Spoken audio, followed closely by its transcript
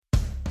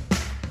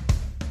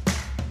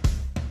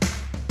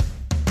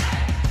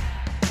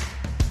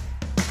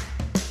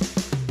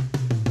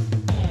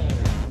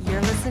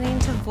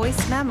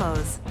Voice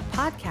Memos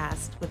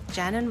podcast with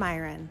Jenn and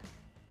Myron.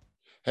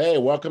 Hey,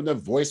 welcome to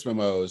Voice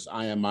Memos.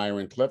 I am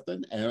Myron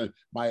Clifton, and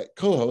my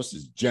co-host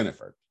is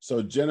Jennifer.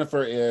 So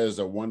Jennifer is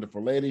a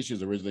wonderful lady.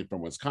 She's originally from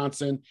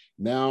Wisconsin,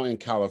 now in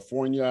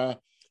California,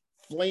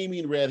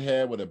 flaming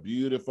redhead with a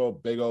beautiful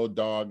big old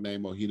dog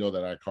named Mojito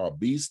that I call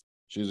Beast.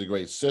 She's a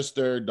great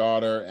sister,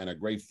 daughter, and a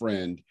great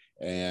friend,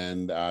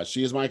 and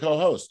she is my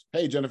co-host.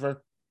 Hey,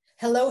 Jennifer.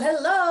 Hello,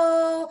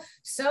 hello.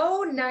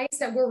 So nice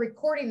that we're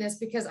recording this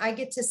because I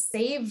get to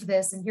save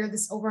this and hear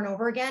this over and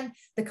over again,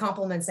 the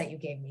compliments that you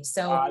gave me.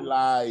 So I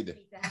lied.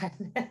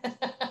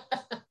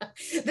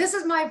 This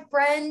is my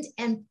friend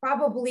and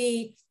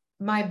probably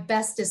my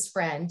bestest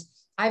friend.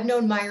 I've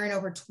known Myron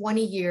over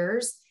 20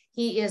 years.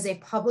 He is a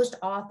published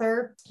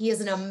author. He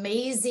is an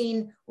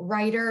amazing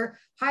writer,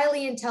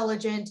 highly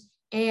intelligent.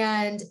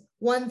 And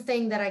one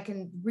thing that I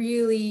can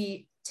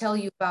really tell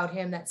you about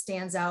him that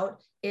stands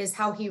out is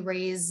how he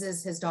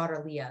raises his daughter,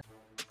 Leah.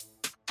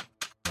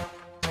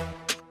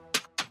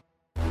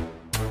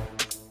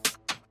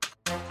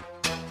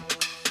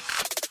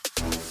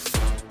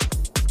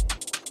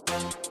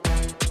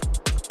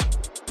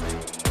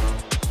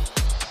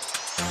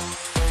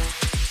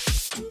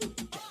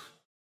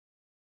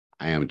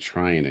 I am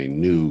trying a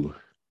new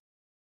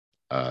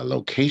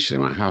location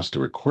in my house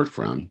to record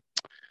from.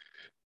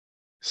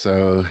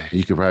 So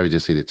you can probably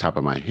just see the top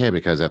of my head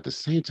because at the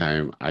same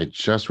time, I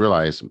just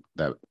realized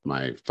that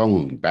my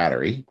phone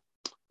battery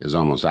is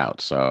almost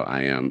out. So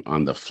I am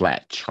on the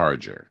flat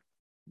charger.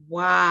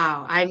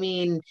 Wow. I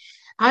mean,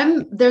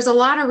 there's a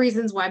lot of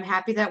reasons why I'm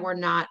happy that we're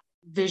not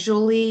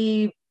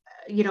visually,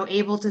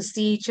 able to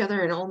see each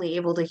other and only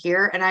able to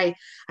hear. And I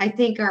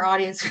think our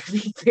audience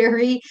would be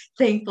very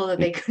thankful that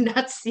they could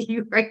not see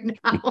you right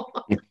now.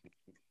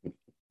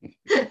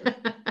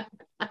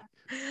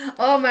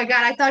 Oh my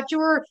God, I thought you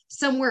were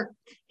somewhere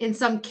in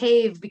some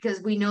cave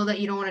because we know that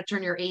you don't want to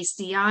turn your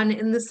AC on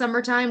in the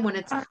summertime when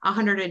it's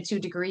 102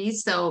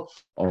 degrees. So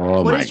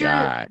what's your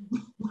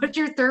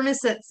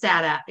thermostat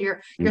stat at?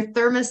 Your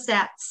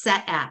thermostat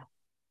set at?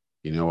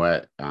 You know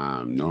what?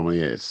 Normally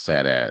it's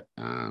set at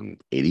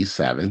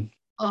 87.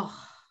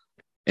 Oh,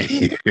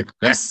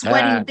 I'm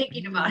sweating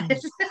thinking about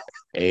it.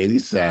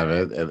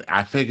 87. And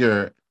I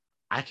figure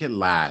I can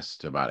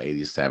last to about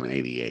 87,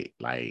 88.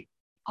 Like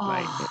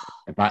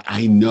if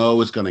I know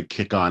it's going to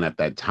kick on at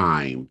that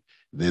time,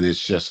 then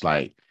it's just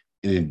like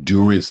an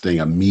endurance thing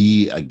of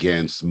me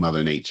against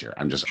Mother Nature.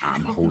 I'm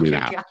holding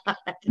out. God.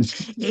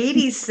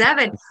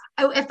 87.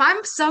 If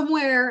I'm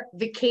somewhere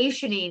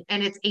vacationing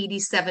and it's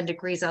 87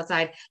 degrees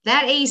outside,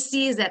 that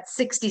AC is at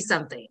 60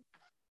 something.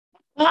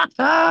 Oh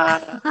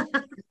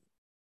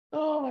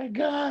my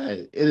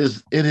God. It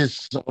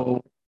is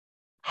so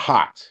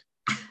hot.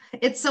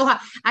 It's so hot.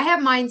 I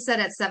have mine set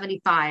at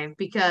 75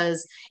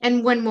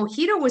 and when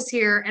Mojito was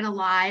here and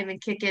alive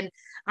and kicking,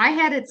 I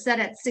had it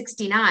set at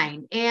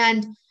 69.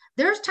 And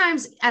there's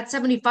times at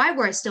 75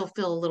 where I still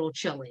feel a little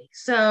chilly.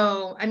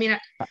 So, I mean,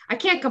 I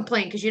can't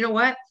complain because you know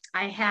what?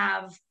 I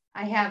have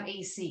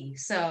AC.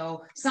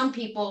 So some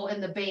people in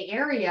the Bay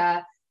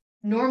Area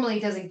normally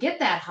doesn't get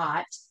that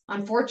hot.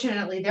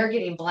 Unfortunately, they're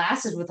getting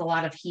blasted with a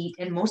lot of heat.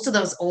 And most of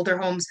those older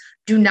homes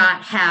do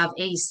not have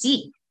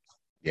AC.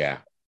 Yeah.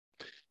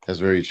 That's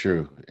very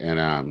true. And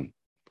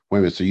wait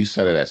a minute, so you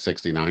set it at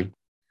 69?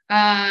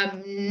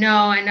 No,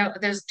 I know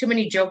there's too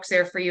many jokes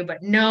there for you,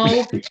 but no,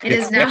 it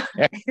is now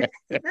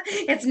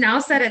it's now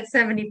set at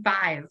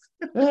 75.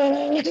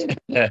 You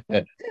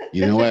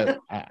know what?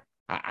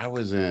 I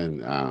was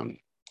in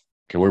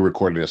we're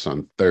recording this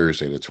on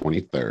Thursday, the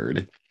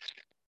 23rd.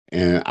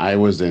 And I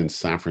was in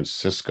San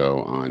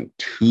Francisco on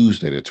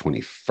Tuesday, the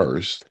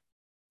 21st,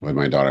 with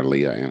my daughter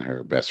Leah and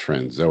her best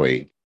friend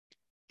Zoe.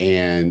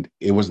 And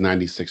it was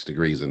 96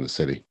 degrees in the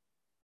city.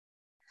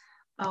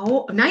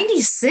 Oh,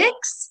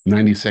 96?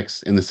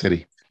 96 in the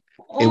city.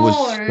 It was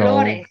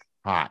so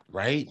hot,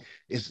 right?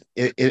 It's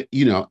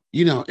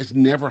it's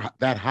never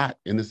that hot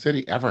in the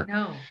city ever.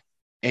 No.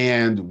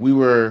 And we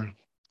were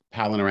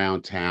palling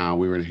around town.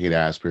 We were in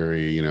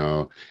Haight-Ashbury,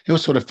 It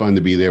was sort of fun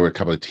to be there with a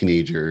couple of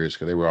teenagers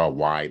because they were all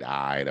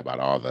wide-eyed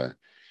about all the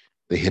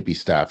hippie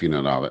stuff, and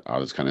all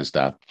this kind of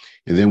stuff.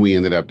 And then we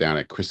ended up down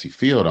at Chrissy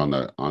Field on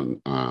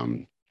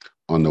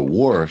the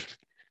wharf,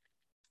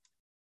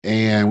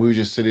 and we were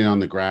just sitting on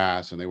the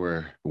grass and they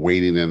were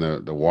wading in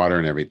the water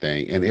and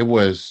everything, and it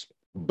was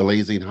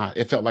blazing hot.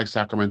 It felt like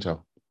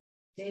Sacramento.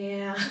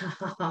 Damn.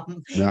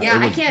 Yeah,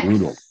 I can't.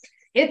 Brutal.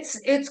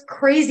 It's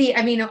crazy.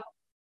 I mean,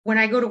 when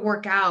I go to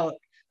work out,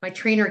 my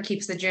trainer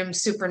keeps the gym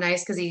super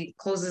nice because he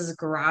closes his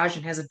garage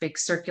and has a big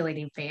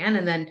circulating fan.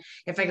 And then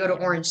if I go to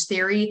Orange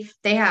Theory,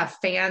 they have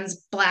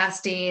fans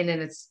blasting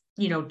and it's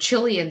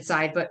chilly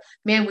inside, but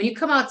man, when you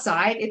come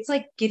outside, it's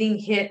like getting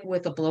hit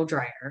with a blow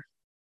dryer.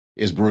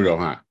 It's brutal,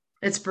 huh?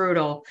 It's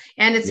brutal.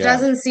 And it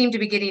doesn't seem to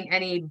be getting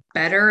any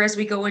better as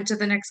we go into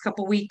the next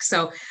couple weeks.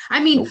 So, I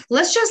mean,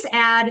 let's just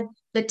add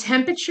the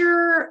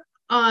temperature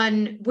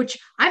on which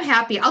I'm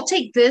happy. I'll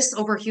take this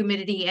over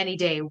humidity any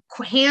day.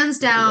 Hands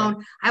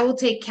down, I will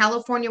take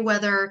California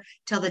weather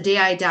till the day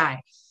I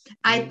die.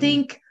 I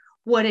think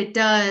what it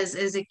does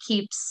is it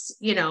keeps,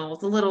 the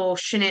little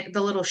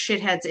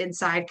shitheads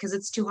inside because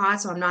it's too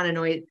hot. So I'm not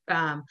annoyed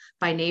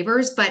by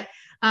neighbors, but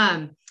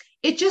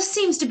it just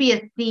seems to be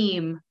a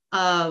theme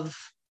of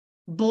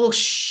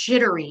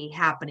bullshittery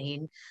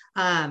happening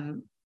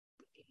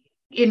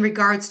in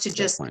regards to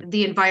just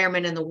the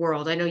environment and the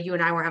world. I know you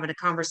and I were having a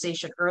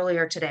conversation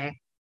earlier today,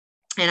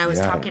 and I was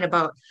talking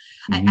about,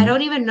 I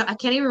don't even know, I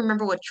can't even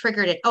remember what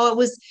triggered it. Oh,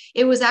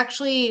 it was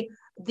actually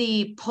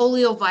the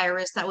polio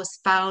virus that was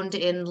found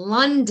in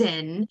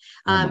London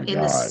in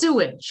the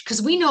sewage.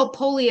 Because we know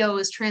polio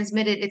is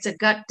transmitted, it's a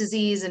gut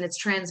disease and it's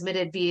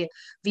transmitted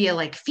via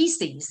like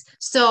feces.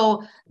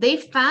 So they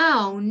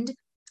found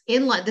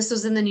this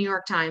was in the New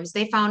York Times,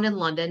 they found in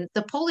London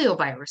the polio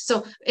virus.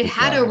 So it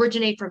had to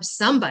originate from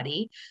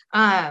somebody.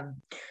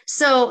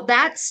 So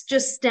that's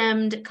just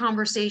stemmed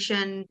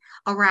conversation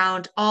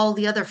around all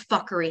the other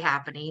fuckery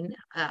happening.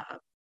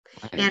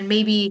 And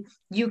maybe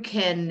you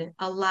can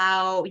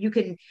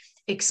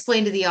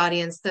explain to the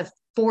audience the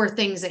 4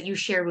 things that you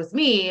shared with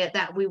me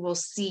that we will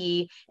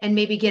see, and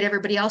maybe get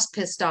everybody else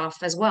pissed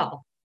off as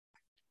well.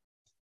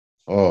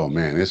 Oh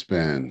man, it's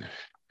been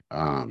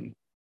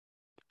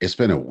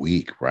a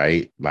week,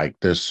 right? Like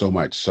there's so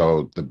much.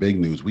 So the big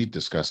news, we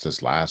discussed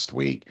this last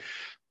week.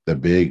 The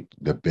big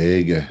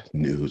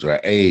news, or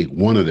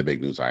one of the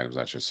big news items,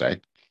 I should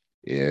say,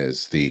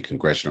 is the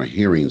congressional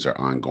hearings are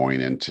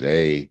ongoing. And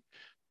today,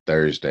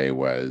 Thursday,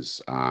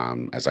 was,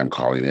 as I'm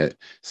calling it,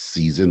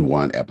 season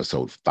 1,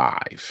 episode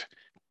 5.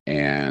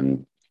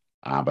 And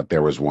but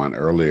there was one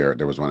earlier.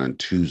 There was one on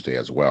Tuesday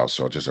as well.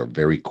 So just a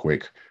very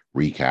quick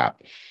recap.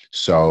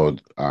 So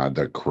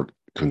the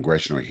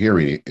congressional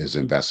hearing is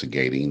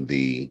investigating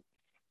the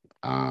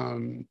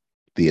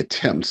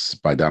attempts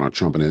by Donald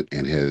Trump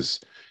and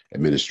his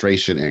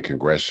administration and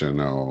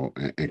congressional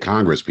and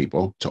Congress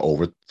people to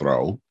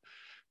overturn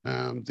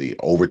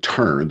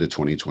the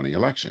 2020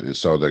 election. And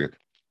so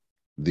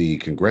the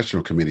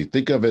congressional committee,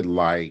 think of it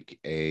like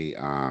a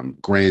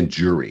grand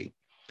jury.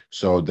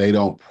 So they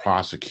don't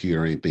prosecute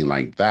or anything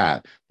like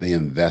that. They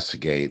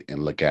investigate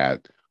and look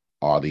at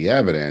all the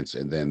evidence,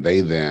 and then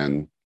they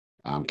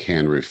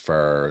can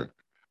refer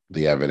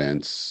the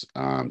evidence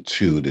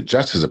to the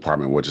Justice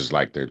Department, which is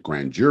like the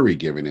grand jury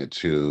giving it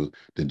to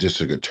the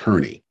district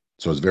attorney.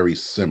 So it's very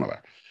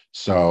similar.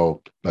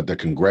 So, but the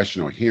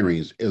congressional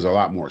hearings is a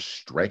lot more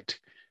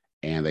strict,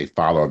 and they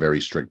follow a very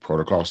strict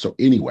protocol. So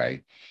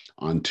anyway,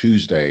 on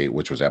Tuesday,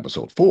 which was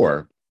episode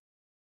 4,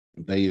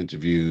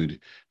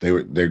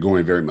 they're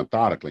going very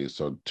methodically.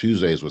 So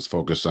Tuesdays was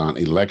focused on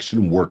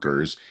election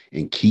workers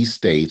in key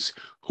states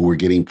who were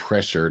getting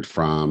pressured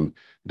from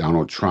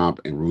Donald Trump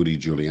and Rudy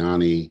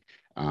Giuliani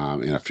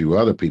and a few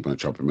other people in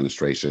the Trump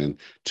administration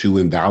to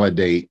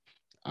invalidate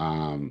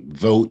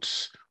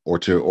votes,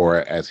 or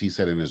as he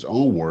said in his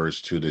own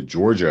words to the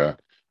Georgia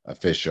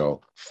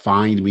official,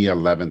 find me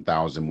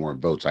 11,000 more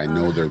votes. I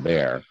know they're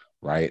there,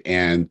 right?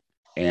 And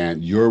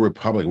you're a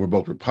Republican. We're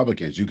both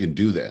Republicans. You can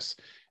do this.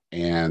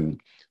 And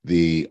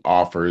the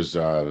offers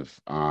of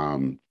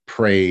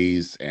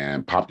praise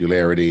and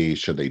popularity,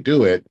 should they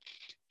do it,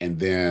 and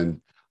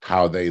then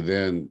how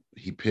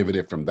he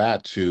pivoted from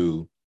that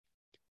to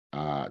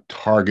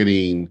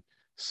targeting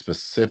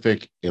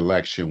specific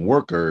election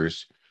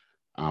workers,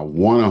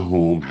 one of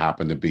whom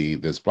happened to be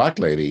this Black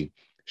lady,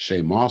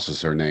 Shay Moss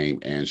is her name,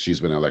 and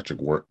she's been an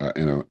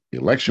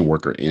election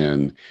worker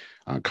in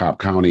Cobb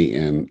County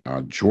in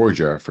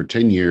Georgia for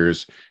 10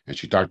 years. And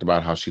she talked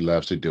about how she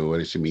loves to do it,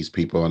 and she meets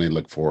people and they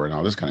look for it and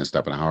all this kind of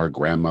stuff, and how her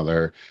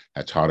grandmother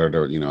had taught her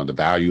the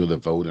value of the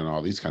vote and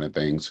all these kind of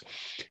things,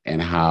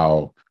 and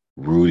how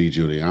Rudy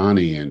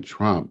Giuliani and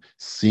Trump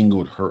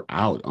singled her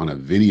out on a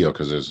video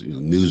because there's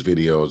news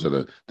videos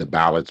of the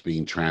ballots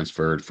being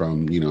transferred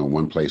from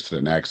one place to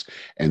the next,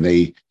 and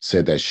they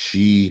said that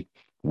she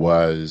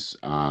was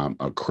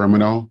a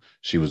criminal.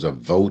 She was a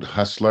vote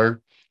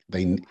hustler.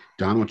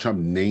 Donald Trump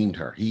named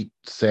her. He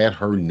said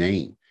her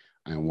name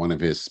in one of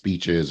his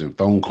speeches and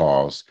phone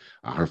calls,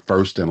 her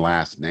first and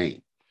last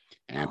name,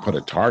 and put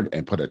a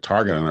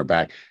target on her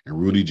back. And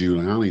Rudy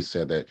Giuliani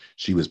said that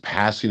she was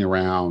passing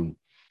around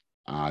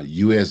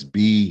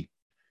USB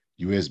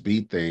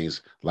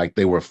things like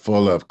they were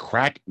full of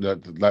crack,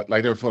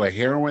 like they were full of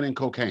heroin and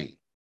cocaine.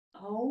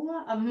 Oh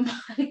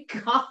my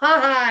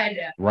God.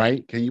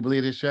 Right? Can you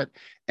believe this shit?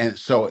 And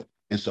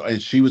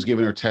she was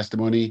giving her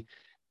testimony,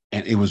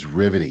 and it was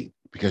riveting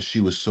because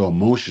she was so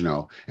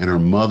emotional, and her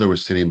mother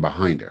was sitting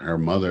behind her. Her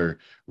mother,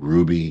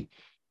 Ruby,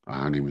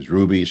 her name is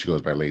Ruby. She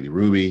goes by Lady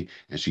Ruby.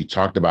 And she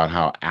talked about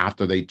how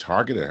after they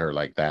targeted her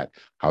like that,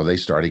 how they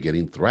started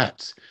getting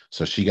threats.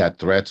 So she got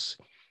threats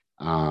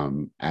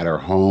at her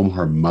home.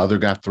 Her mother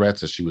got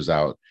threats as she was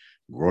out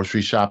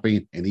grocery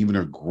shopping, and even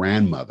her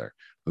grandmother,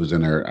 who's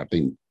in her, I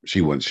think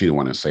she didn't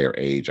want to say her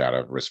age out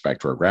of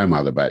respect for her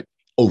grandmother, but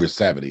over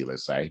 70,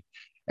 let's say,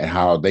 and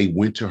how they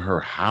went to her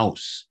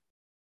house.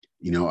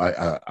 Let's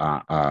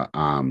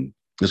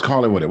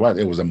call it what it was.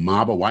 It was a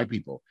mob of white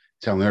people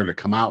telling her to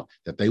come out,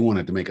 that they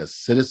wanted to make a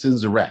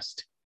citizen's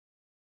arrest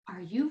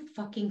Are you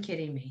fucking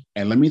kidding me?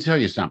 And let me tell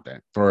you something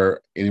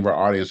for any of our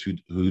audience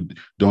who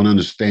don't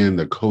understand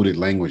the coded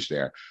language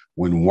there.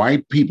 When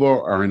white people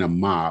are in a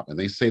mob and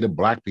they say to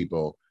black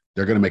people,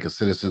 they're going to make a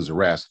citizen's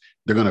arrest,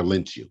 they're going to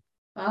lynch you.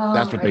 Oh,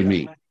 That's what they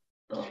mean.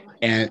 Oh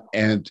and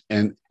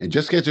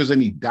just in case there's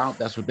any doubt,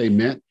 that's what they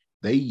meant.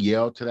 They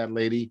yelled to that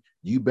lady,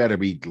 "You better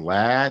be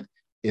glad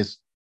it's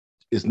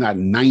not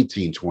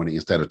 1920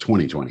 instead of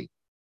 2020."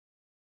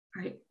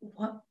 Right.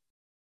 What?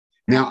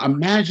 Now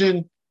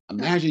imagine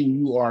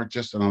you are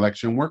just an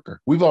election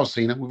worker. We've all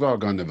seen it. We've all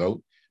gone to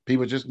vote.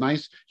 People just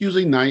nice,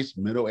 usually nice,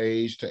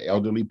 middle-aged to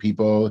elderly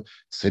people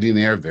sitting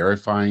there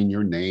verifying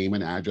your name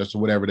and address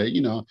or whatever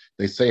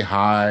they say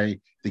hi,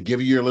 they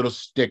give you your little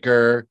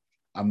sticker.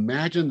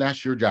 Imagine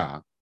that's your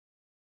job.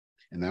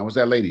 And that was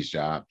that lady's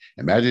job.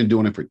 Imagine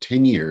doing it for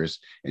 10 years.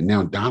 And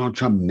now Donald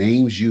Trump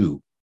names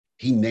you.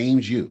 He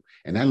names you.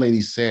 And that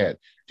lady said,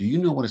 "Do you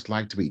know what it's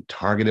like to be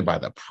targeted by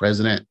the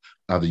president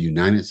of the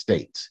United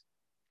States?"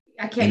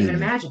 I can't even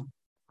imagine.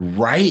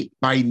 Right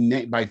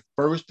by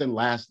first and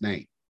last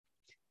name.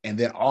 And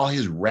then all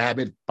his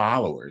rabid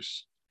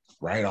followers,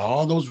 right?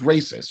 All those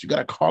racists, you got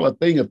to call a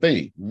thing,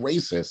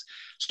 racists,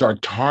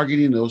 start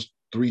targeting those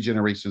 3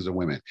 generations of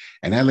women.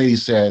 And that lady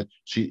said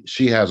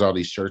she has all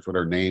these shirts with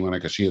her name on it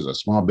because she is a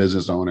small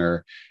business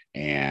owner,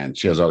 and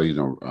she has all these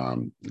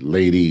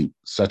lady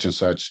such and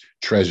such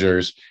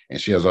treasures,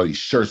 and she has all these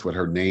shirts with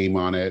her name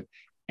on it.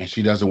 And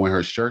she doesn't wear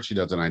her shirt. She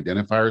doesn't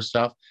identify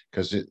herself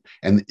because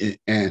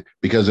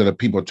because of the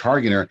people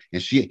targeting her.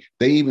 And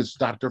they even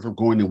stopped her from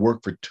going to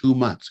work for 2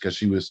 months because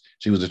she was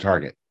a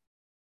target.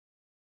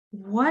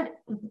 What?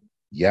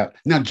 Yeah.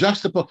 Now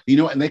juxtapose,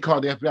 and they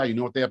called the FBI. You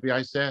know what the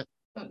FBI said?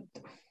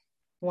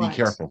 What? Be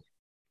careful.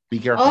 Be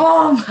careful.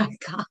 Oh my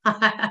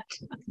God.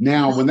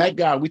 Now, when that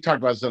guy, we talked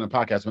about this on the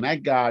podcast, when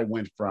that guy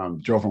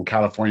drove from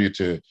California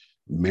to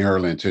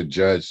Maryland to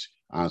judge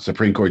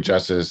Supreme Court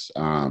Justice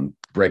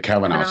Brett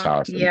Kavanaugh's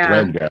house in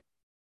Threadneedle,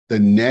 the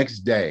next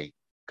day,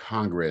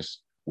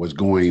 Congress was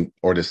going,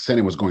 or the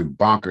Senate was going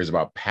bonkers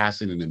about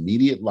passing an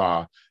immediate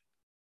law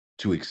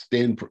to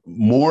extend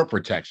more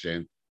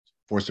protection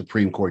for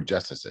Supreme Court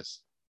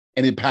justices.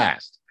 And it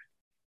passed.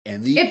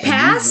 It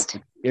passed?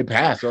 It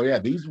passed. Oh, yeah.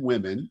 These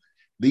women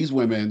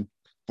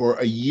for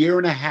a year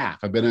and a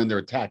half have been under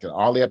attack. And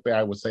all the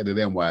FBI would say to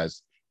them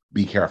was,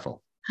 be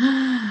careful.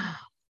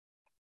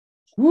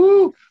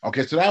 Woo.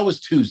 Okay, so that was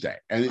Tuesday.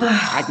 And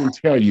I can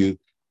tell you,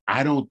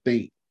 I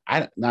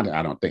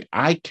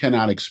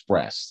cannot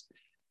express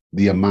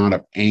the amount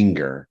of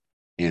anger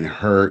and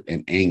hurt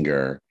and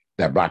anger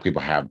that Black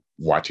people have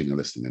watching and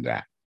listening to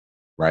that,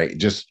 right?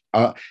 Just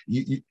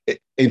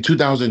in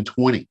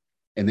 2020,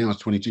 and now it's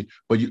 22,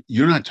 but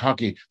you're not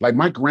talking, like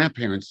my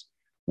grandparents,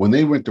 when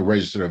they went to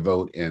register to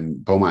vote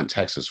in Beaumont,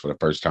 Texas for the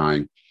first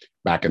time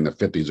back in the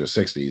 50s or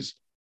 60s,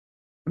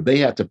 they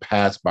had to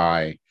pass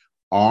by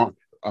a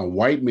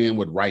white man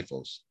with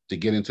rifles to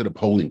get into the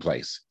polling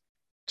place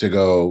to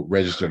go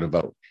register to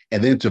vote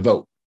and then to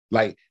vote.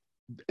 And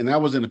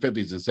that was in the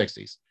 50s and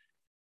 60s.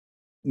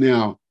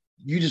 Now,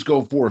 you just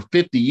go for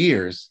 50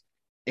 years,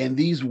 and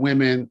these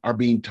women are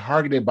being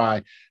targeted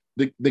by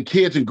the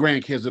kids and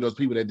grandkids of those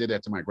people that did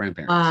that to my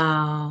grandparents.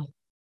 Wow.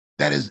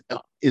 That is,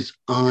 it's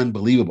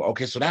unbelievable.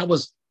 Okay, so that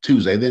was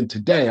Tuesday. Then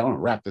today, I want to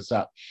wrap this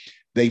up.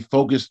 They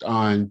focused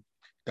on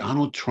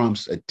Donald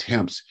Trump's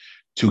attempts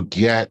to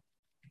get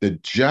the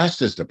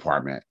Justice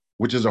Department,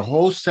 which is a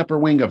whole separate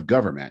wing of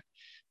government,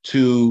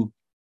 to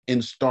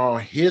install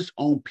his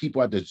own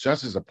people at the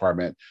Justice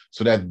Department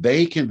so that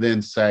they can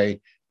then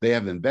say they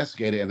have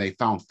investigated and they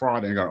found fraud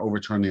and they're going to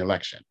overturn the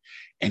election.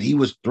 And he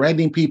was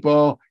threatening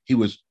people. He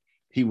was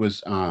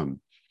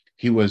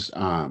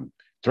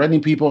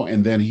threatening people,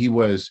 and then he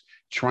was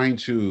trying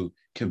to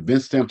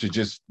convince them to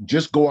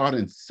just go out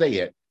and say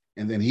it.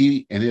 And then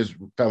he and his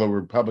fellow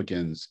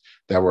Republicans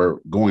that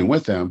were going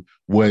with him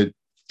would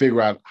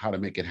figure out how to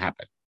make it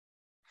happen.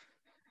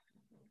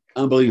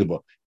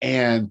 Unbelievable.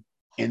 And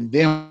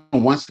then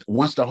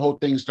once the whole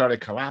thing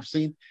started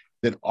collapsing,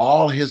 then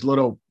all his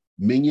little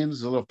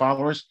minions, the little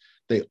followers,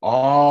 they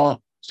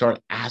all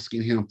started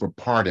asking him for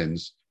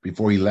pardons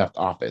before he left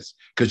office.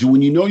 Because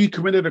when you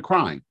committed a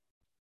crime,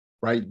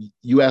 right,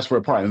 you asked for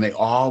a pardon, and they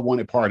all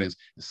wanted pardons.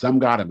 Some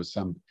got it,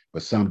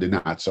 but some did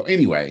not. So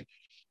anyway,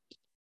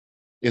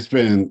 it's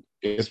been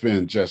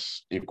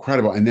just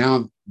incredible. And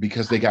now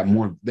because they got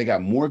more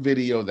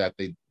video that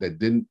they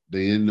didn't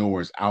know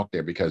was out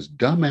there, because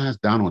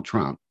dumbass Donald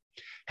Trump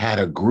had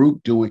a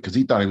group doing, because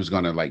he thought he was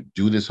going to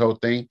do this whole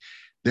thing.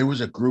 There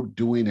was a group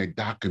doing a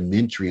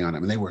documentary on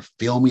him, and they were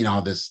filming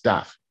all this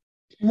stuff.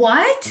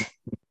 What?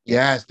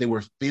 Yes, they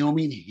were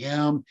filming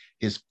him,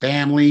 his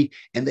family,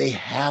 and they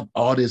have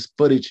all this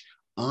footage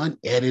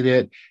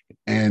unedited,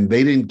 and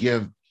they didn't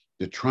give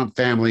the Trump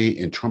family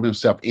and Trump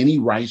himself any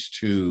rights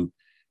to,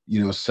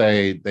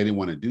 say they didn't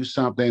want to do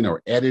something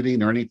or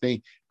editing or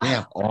anything. They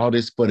have all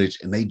this footage,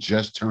 and they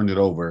just turned it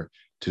over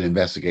to the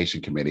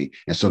investigation committee.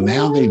 And so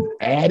now they've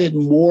added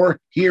more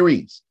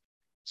hearings.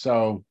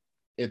 So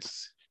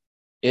it's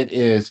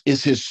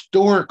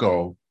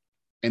historical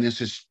and it's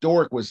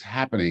historic what's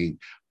happening,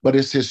 but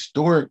it's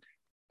historic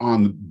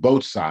on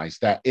both sides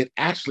that it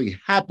actually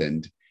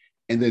happened.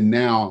 And then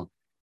now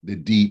the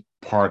deep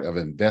part of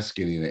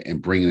investigating it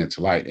and bringing it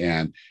to light.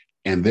 And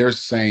they're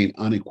saying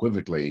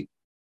unequivocally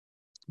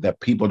that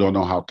people don't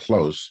know how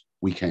close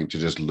we came to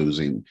just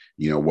losing,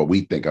 what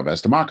we think of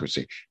as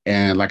democracy.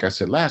 And like I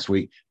said last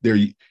week,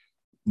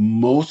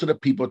 most of the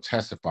people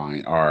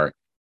testifying are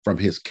from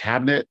his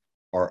cabinet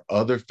or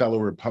other fellow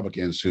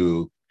Republicans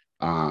who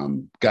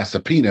got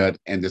subpoenaed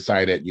and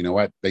decided, you know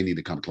what, they need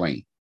to come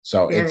clean.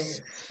 So anyway.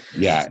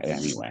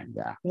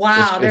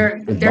 Wow, they're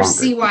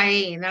bonkers.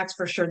 CYA, and that's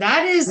for sure.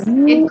 That is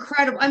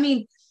incredible. I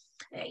mean,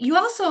 you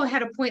also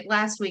had a point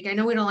last week. I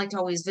know we don't like to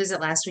always visit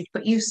last week,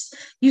 but you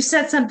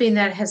said something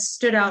that has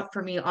stood out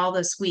for me all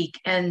this week,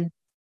 and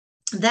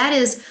that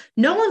is,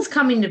 no one's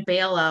coming to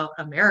bail out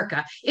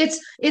America. It's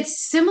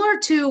similar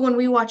to when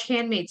we watch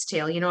Handmaid's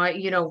Tale. I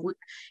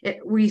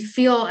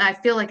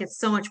feel like it's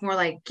so much more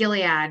like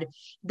Gilead,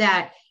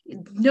 that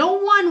no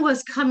one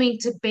was coming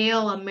to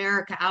bail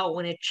America out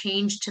when it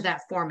changed to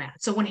that format.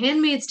 So when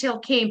Handmaid's Tale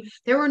came,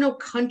 there were no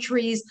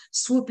countries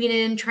swooping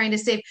in trying to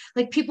save.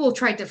 Like, people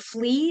tried to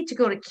flee to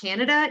go to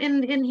Canada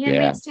in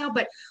Handmaid's Tale,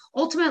 but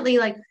ultimately,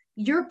 like,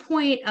 your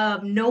point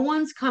of no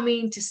one's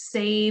coming to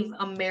save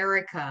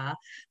America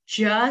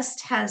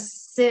just has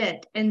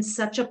sit in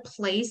such a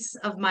place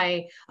of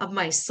my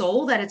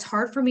soul that it's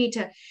hard for me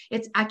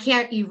I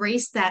can't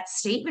erase that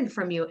statement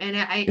from you. And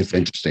it's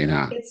interesting,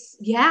 huh?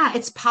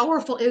 It's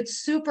powerful. It's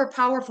super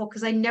powerful,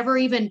 because I never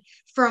even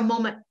for a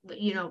moment,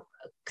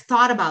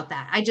 thought about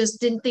that. I just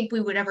didn't think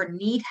we would ever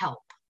need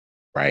help.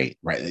 Right.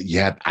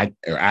 Yeah.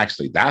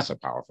 Actually, that's a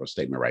powerful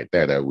statement right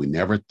there, that we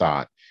never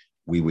thought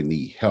we would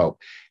need help.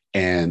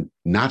 And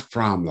not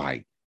from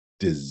like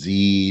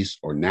disease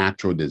or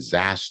natural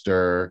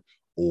disaster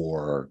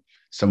or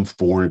some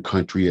foreign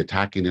country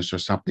attacking us or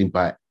something,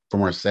 but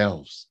from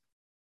ourselves.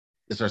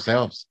 It's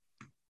ourselves.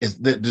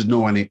 There's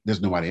nobody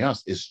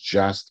else. It's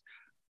just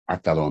our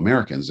fellow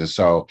Americans. And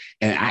so,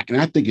 and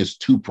I think it's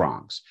two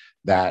prongs.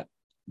 That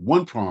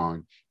one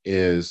prong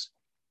is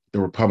the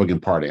Republican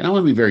Party. And I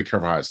want to be very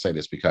careful how I say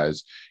this,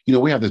 because,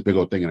 we have this big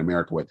old thing in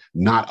America with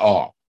not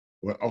all.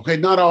 Okay,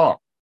 not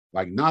all.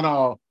 Like, not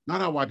all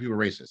white people are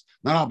racist.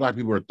 Not all black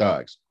people are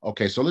thugs.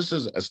 Okay, so let's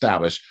just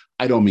establish,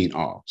 I don't mean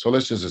all. So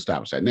let's just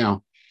establish that.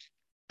 Now,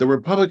 the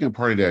Republican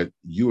Party that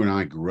you and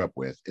I grew up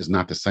with is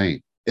not the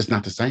same. It's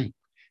not the same.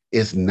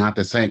 It's not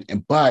the same.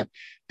 But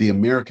the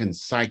American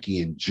psyche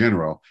in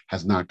general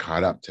has not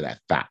caught up to that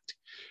fact.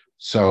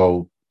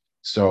 So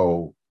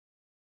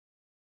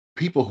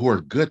people who are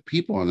good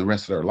people in the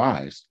rest of their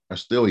lives are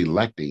still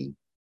electing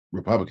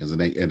Republicans, and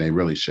they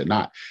really should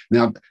not.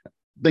 Now,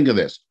 think of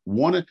this.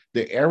 One of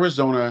the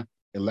Arizona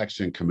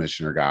election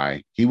commissioner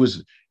guy,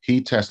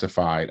 he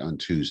testified on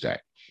Tuesday.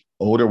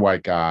 Older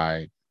white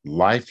guy,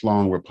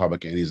 lifelong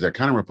Republican. He's that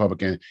kind of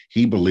Republican.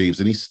 He believes,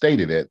 and he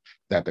stated it,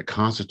 that the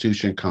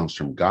Constitution comes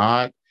from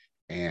God,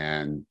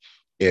 and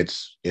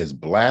it's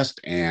blessed,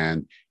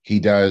 and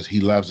he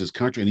loves his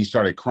country, and he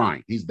started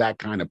crying. He's that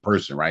kind of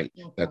person, right?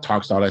 That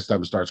talks all that stuff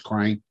and starts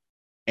crying.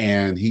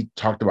 And he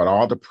talked about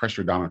all the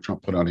pressure Donald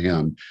Trump put on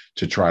him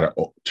to try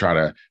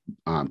to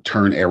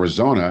turn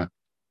Arizona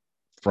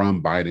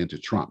from Biden to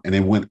Trump. And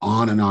it went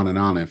on and on and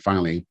on. And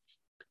finally,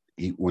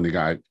 when the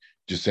guy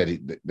just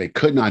said they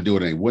could not do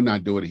it and they would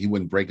not do it, he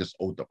wouldn't break his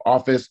oath of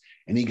office,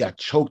 and he got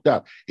choked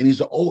up. And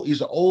he's an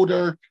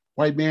older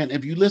white man.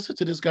 If you listen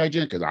to this guy,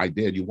 Jenn, because I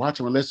did, you watch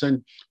him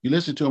and you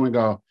listen to him and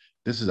go,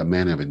 this is a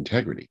man of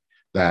integrity,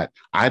 that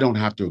I don't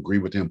have to agree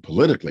with him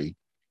politically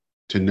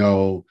to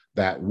know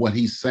that what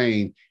he's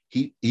saying,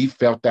 he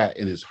felt that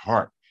in his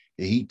heart,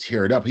 and he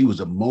teared up. He was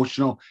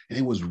emotional, and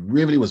it was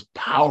riveting. It was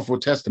powerful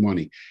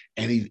testimony.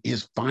 And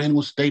his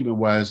final statement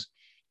was,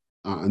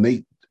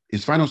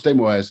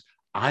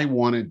 I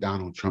wanted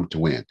Donald Trump to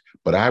win,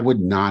 but I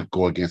would not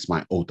go against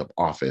my oath of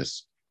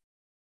office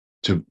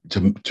to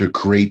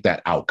create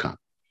that outcome.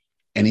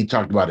 And he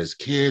talked about his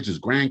kids, his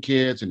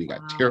grandkids, and he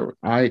got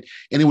teary-eyed.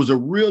 And it was a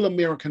real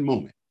American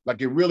moment,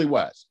 like it really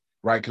was,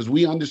 right? Because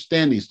we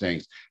understand these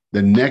things.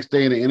 The next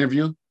day in the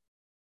interview,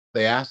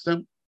 they asked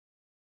him,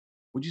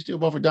 would you still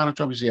vote for Donald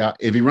Trump? He said,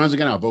 if he runs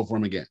again, I'll vote for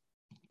him again.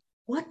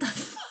 What the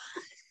fuck?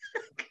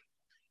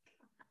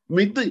 I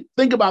mean,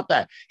 think about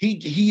that.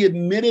 He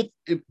admitted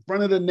in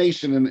front of the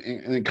nation and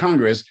in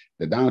Congress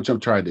that Donald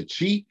Trump tried to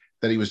cheat,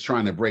 that he was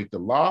trying to break the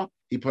law.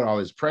 He put all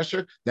his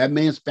pressure. That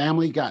man's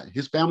family got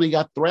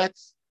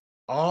threats,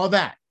 all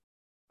that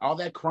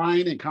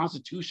crying and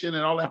Constitution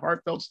and all that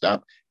heartfelt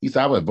stuff. He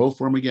said, I would vote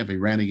for him again if he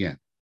ran again.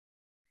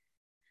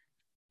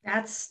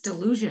 That's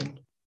delusion.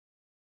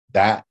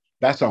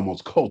 That's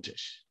almost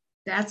cultish.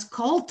 That's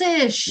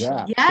cultish.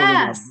 Yeah.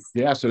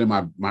 Yes. So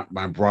then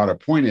my broader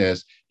point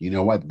is, you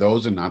know what?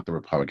 Those are not the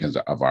Republicans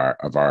of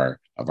our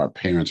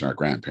parents and our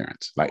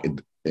grandparents. Like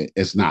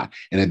it's not,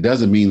 and it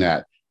doesn't mean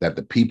that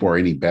the people are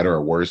any better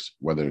or worse,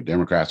 whether they're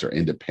Democrats or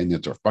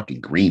independents or fucking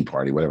Green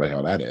Party, whatever the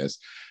hell that is.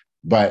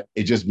 But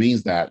it just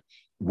means that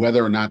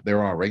whether or not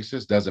they're all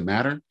racist doesn't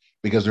matter,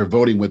 because they're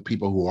voting with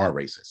people who are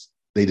racist.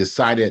 They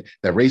decided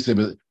that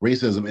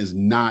racism is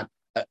not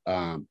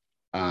a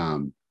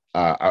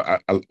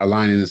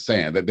line in the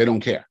sand, that they don't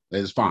care.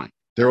 It's fine.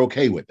 They're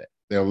okay with it.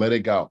 They'll let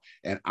it go.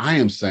 And I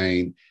am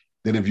saying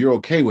that if you're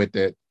okay with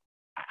it,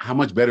 how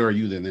much better are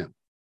you than them?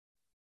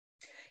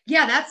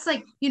 Yeah, that's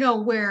like,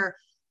 where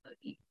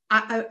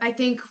I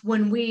think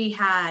when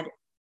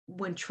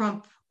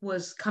Trump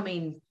was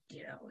coming,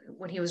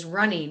 when he was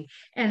running,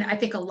 and I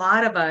think a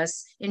lot of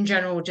us in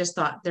general just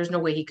thought there's no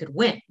way he could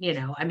win.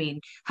 I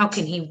mean, how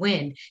can he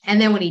win? And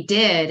then when he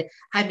did,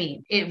 I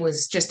mean, it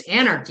was just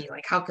anarchy.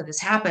 Like, how could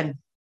this happen?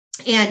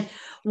 And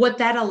what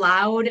that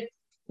allowed,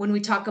 when we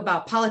talk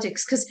about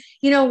politics, because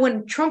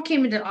when Trump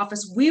came into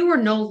office, we were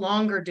no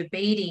longer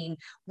debating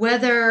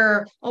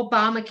whether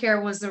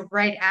Obamacare was the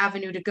right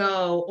avenue to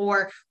go,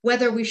 or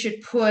whether we should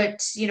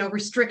put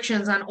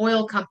restrictions on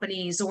oil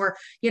companies, or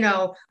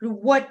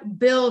what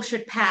bill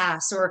should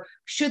pass, or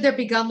should there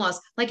be gun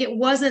laws. Like, it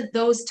wasn't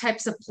those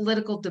types of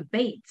political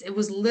debates. It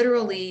was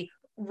literally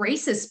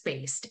racist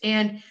based.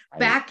 And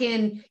back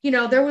in,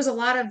 there was a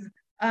lot of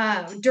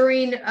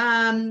during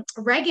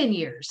Reagan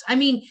years. I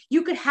mean,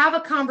 you could have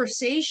a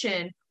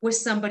conversation with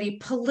somebody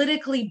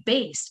politically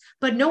based,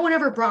 but no one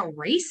ever brought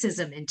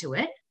racism into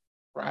it.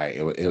 Right.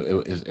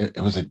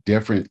 It was a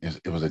different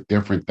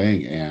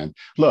thing. And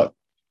look,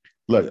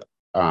 a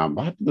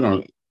lot of people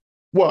don't.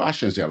 Well, I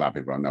shouldn't say a lot of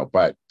people don't know,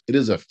 but it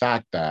is a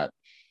fact that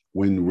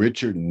when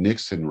Richard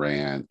Nixon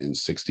ran in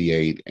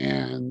 68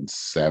 and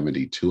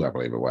 72, I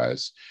believe it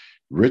was,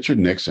 Richard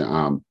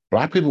Nixon,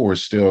 Black people were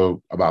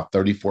still about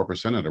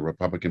 34% of the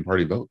Republican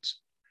Party votes.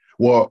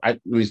 Well, let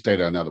me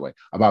state it another way.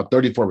 About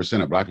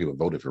 34% of Black people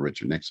voted for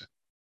Richard Nixon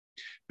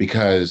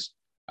because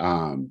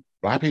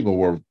Black people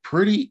were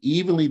pretty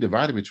evenly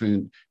divided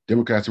between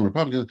Democrats and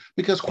Republicans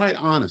because, quite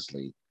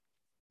honestly,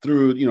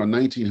 through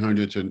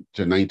 1900 to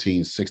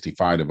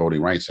 1965, the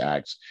Voting Rights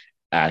Act,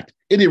 it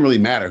didn't really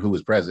matter who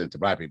was president to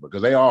Black people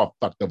because they all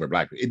fucked over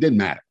Black people. It didn't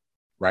matter,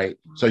 right?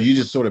 So you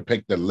just sort of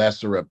picked the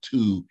lesser of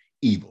two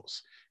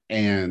evils,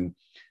 and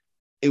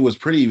it was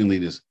pretty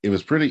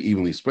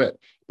evenly split.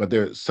 But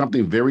there's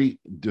something very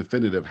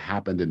definitive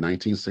happened in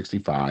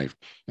 1965,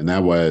 and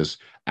that was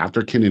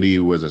after Kennedy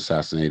was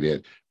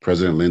assassinated.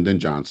 President Lyndon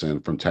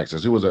Johnson from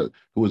Texas, who was a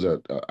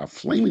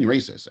flaming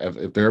racist,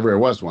 if there ever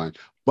was one,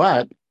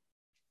 but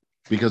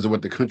because of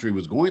what the country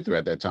was going through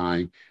at that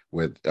time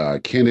with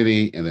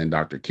Kennedy and then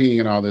Dr. King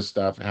and all this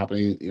stuff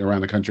happening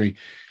around the country,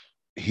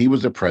 he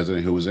was the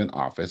president who was in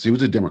office. He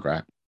was a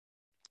Democrat.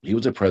 He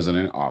was a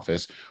president in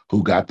office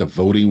who got the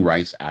Voting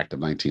Rights Act of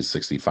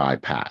 1965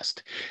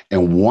 passed.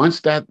 And once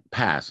that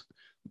passed,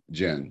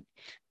 Jen,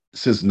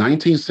 since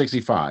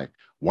 1965,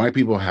 white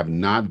people have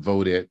not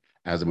voted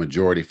as a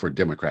majority for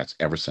Democrats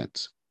ever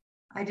since.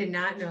 I did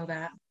not know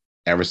that.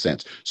 Ever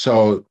since.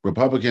 So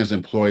Republicans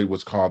employed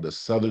what's called the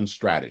Southern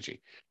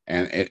strategy.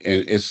 And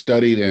it's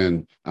studied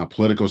in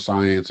political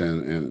science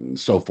and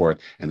so forth.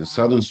 And the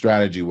Southern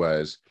strategy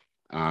was,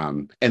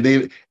 and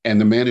the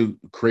man who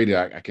created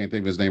it, I can't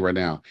think of his name right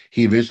now,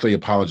 he eventually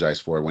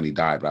apologized for it when he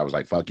died, but I was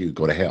like, fuck you,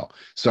 go to hell.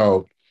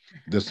 So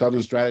the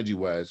Southern strategy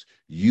was,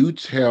 you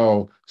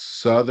tell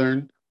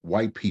Southern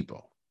white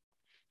people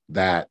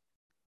that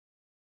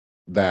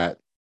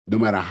no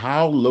matter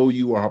how low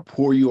you are, how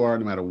poor you are,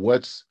 no matter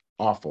what's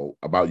awful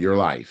about your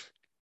life,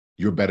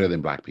 you're better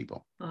than Black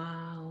people.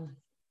 Wow.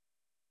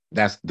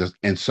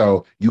 And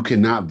so you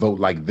cannot vote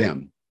like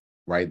them,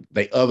 right?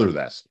 They other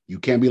us. You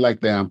can't be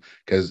like them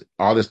because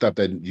all this stuff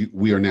that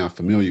we are now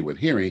familiar with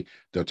hearing,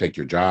 they'll take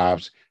your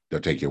jobs, they'll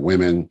take your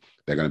women,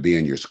 they're going to be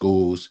in your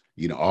schools,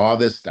 all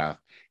this stuff.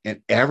 And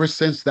ever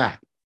since that,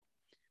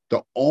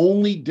 the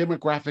only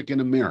demographic in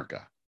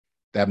America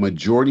that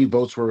majority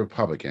votes for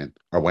Republican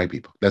are white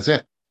people. That's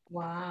it.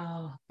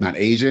 Wow. Not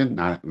Asian,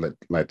 not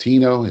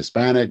Latino,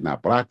 Hispanic,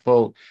 not Black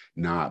folk,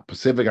 not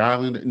Pacific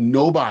Islander,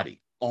 nobody,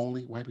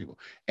 only white people.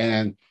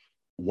 And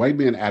white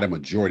men at a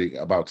majority,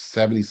 about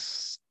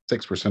 76%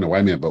 of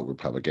white men vote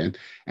Republican,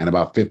 and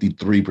about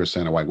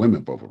 53% of white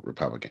women vote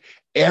Republican.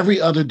 Every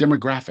other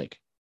demographic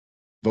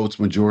votes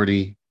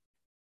majority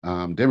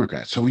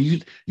Democrat. So when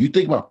you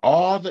think about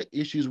all the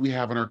issues we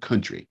have in our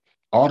country,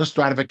 all the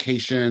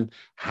stratification,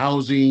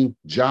 housing,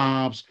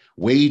 jobs,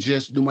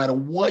 wages, no matter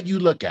what you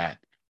look at,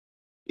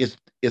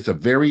 it's a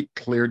very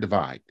clear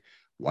divide.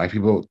 White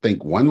people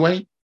think one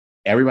way,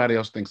 everybody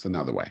else thinks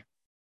another way.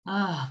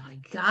 Oh my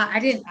God. I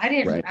didn't,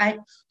 Right.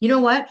 you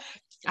know what?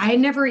 I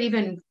never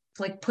even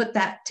put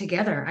that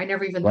together. I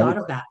never even thought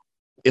of that.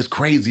 It's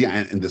crazy.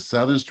 And the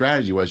Southern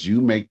strategy was you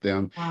make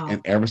them, Wow.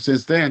 and ever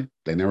since then,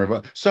 they never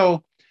vote.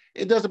 So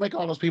it doesn't make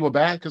all those people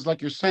bad because,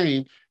 like you're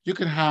saying, you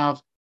can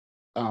have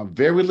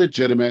very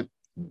legitimate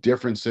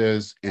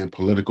differences in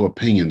political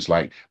opinions.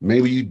 Like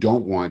maybe you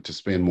don't want to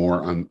spend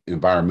more on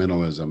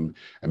environmentalism,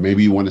 and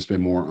maybe you want to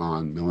spend more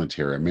on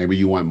military, and maybe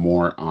you want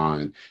more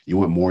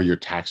of your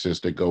taxes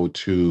to go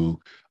to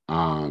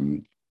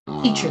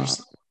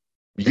Teachers.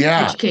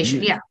 Yeah.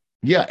 Education. Yeah.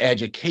 Yeah,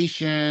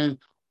 education,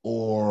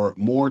 or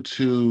more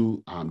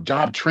to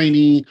job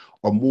training,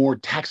 or more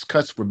tax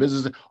cuts for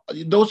businesses.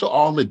 Those are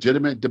all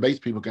legitimate debates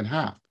people can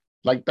have.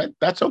 Like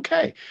that's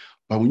okay.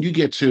 But when you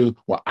get to,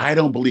 well, I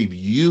don't believe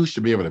you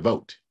should be able to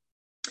vote,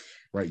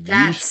 right?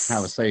 You should have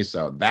a That's say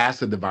so. That's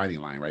the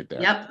dividing line right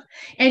there. Yep.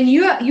 And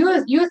you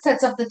had said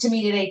something to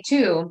me today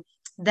too,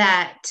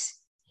 that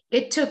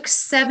it took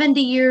 70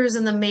 years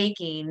in the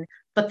making,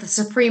 but the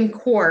Supreme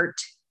Court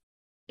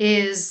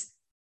is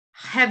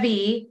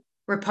heavy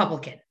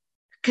Republican,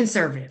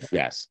 conservative.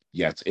 Yes,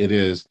 yes, it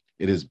is.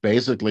 It is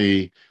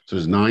basically, so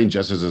there's 9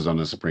 justices on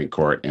the Supreme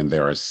Court, and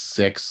there are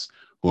 6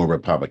 who are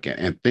Republican.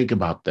 And think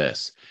about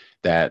this,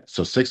 that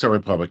so 6 are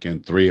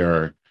Republican, 3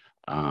 are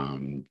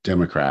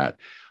Democrat,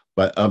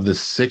 but of the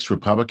 6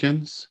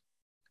 Republicans,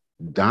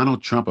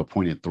 Donald Trump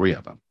appointed 3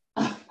 of them.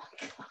 Oh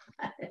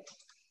my God.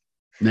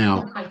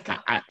 Now, Oh my God.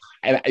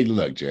 I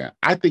look, Jen,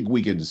 I think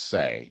we can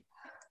say,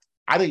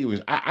 I think it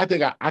was, I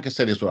think I can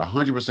say this with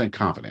 100%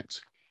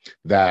 confidence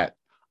that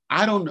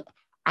I don't,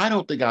 I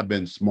don't think I've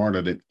been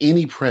smarter than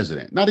any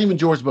president, not even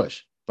George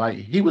Bush. Like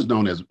he was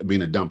known as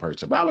being a dumb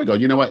person. But I would go,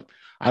 you know what?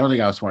 I don't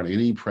think I was smarter than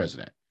any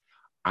president.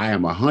 I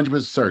am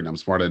 100% certain I'm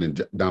smarter than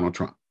Donald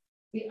Trump.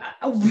 Yeah,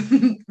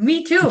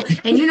 me too.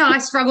 And I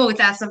struggle with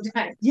that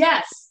sometimes.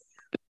 Yes,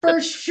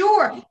 for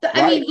sure.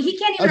 I Right? mean, he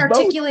can't even Us both.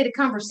 articulate a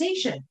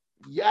conversation.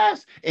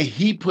 Yes. And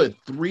he put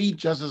 3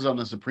 justices on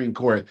the Supreme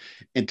Court,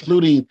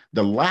 including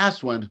the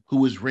last one who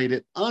was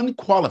rated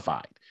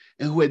unqualified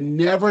and who had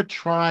never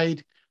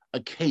tried a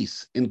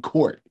case in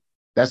court.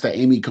 That's the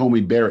Amy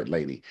Coney Barrett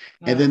lady.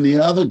 And then the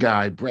other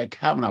guy, Brett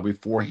Kavanaugh,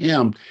 before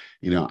him,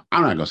 I'm not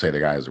going to say the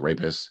guy is a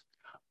rapist,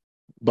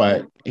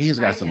 but he's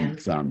got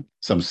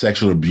some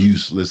sexual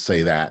abuse, let's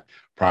say that,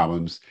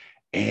 problems.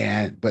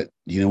 But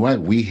you know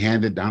what? We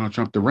handed Donald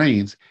Trump the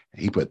reins.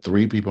 He put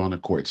 3 people on the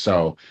court.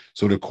 So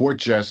the court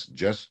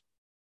just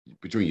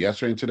between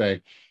yesterday and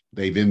today,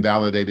 they've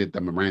invalidated the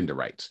Miranda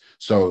rights.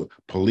 So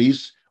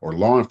police or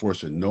law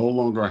enforcement no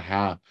longer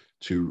have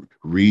to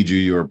read you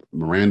your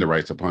Miranda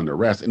rights upon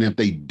arrest. And if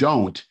they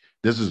don't,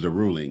 this is the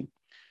ruling,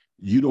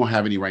 you don't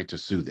have any right to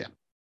sue them.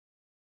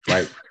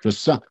 Right.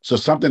 So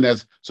something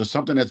that's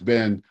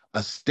been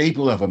a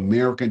staple of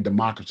American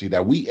democracy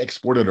that we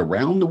exported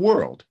around the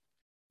world,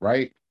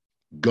 right?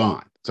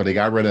 Gone. So they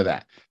got rid of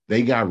that.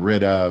 They got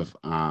rid of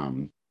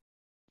there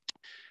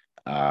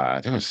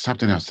was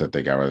something else that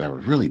they got rid of that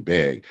was really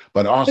big,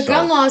 but also the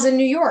gun laws in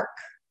New York.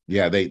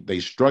 Yeah, they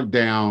struck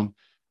down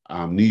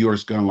New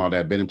York's gun law that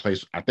had been in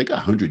place, I think,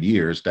 100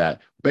 years,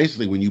 that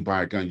basically when you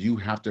buy a gun, you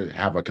have to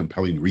have a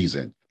compelling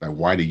reason. Like,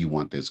 why do you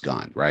want this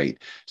gun, right?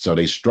 So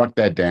they struck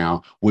that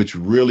down, which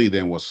really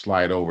then will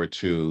slide over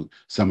to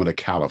some of the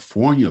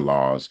California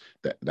laws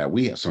that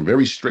we have, some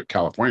very strict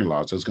California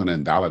laws. So it's going to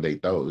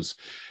invalidate those.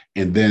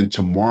 And then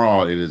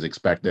tomorrow it is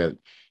expected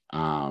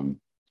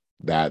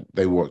that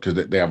they will, because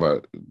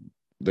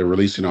they're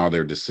releasing all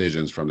their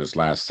decisions from this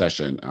last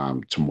session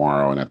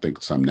tomorrow, and I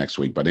think some next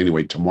week. But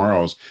anyway,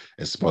 tomorrow's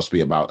is supposed to be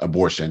about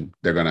abortion.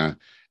 And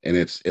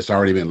it's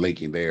already been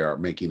leaking. They are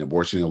making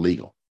abortion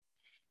illegal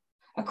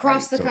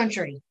across the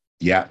country.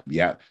 Yeah.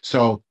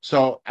 So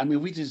I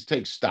mean, we just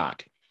take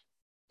stock.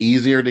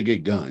 Easier to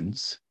get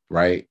guns,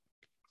 right?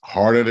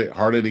 Harder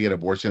to get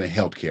abortion and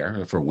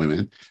healthcare for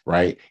women,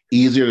 right?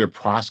 Easier to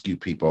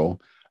prosecute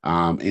people,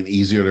 and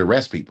easier to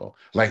arrest people.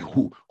 Like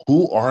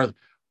who are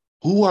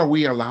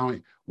we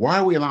allowing? Why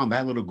are we allowing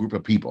that little group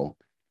of people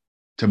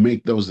to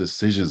make those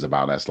decisions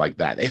about us like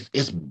that?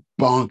 It's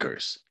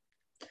bonkers.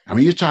 I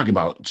mean, you're talking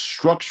about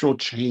structural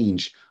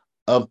change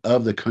of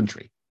the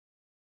country.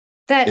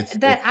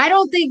 That I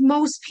don't think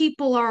most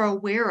people are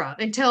aware of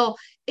until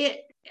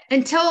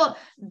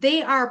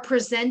they are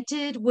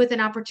presented with an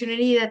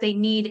opportunity that they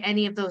need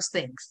any of those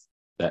things.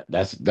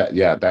 That's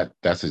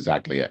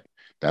exactly it.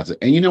 That's it.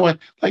 And you know what?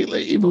 Like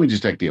even we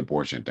just take the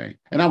abortion thing,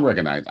 and I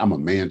recognize I'm a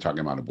man talking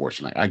about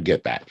abortion. I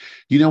get that.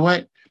 You know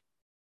what?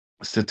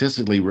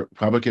 Statistically,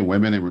 Republican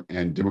women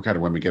and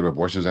Democratic women get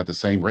abortions at the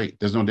same rate.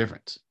 There's no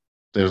difference.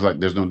 There's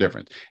no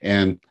difference.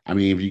 And I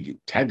mean, if you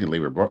technically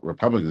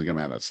Republicans are going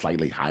to have a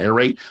slightly higher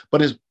rate,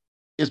 but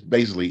it's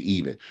basically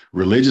even.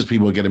 Religious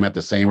people get them at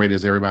the same rate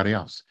as everybody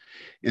else.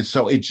 And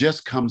so it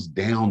just comes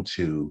down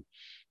to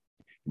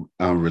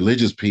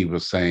religious people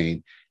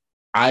saying,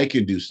 I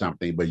can do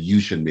something, but you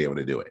shouldn't be able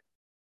to do it.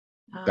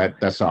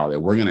 That's all. That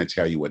we're going to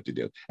tell you what to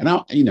do.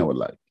 And you know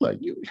what? Look,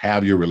 you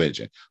have your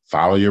religion,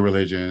 follow your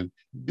religion,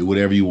 do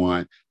whatever you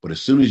want. But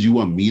as soon as you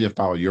want me to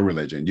follow your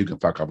religion, you can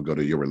fuck off and go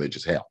to your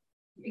religious hell.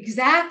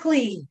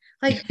 Exactly.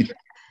 Like,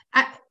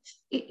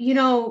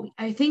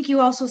 I think you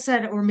also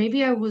said, or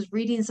maybe I was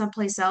reading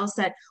someplace else,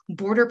 that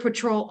Border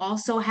Patrol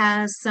also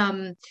has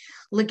some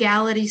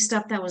legality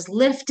stuff that was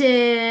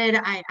lifted.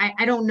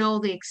 I don't know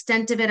the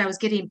extent of it. I was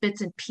getting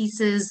bits and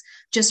pieces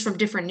just from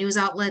different news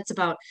outlets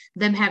about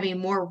them having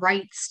more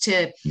rights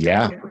to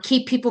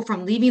keep people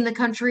from leaving the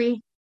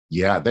country.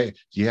 The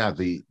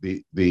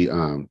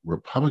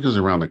Republicans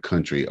around the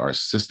country are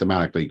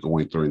systematically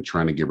going through and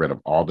trying to get rid of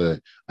all the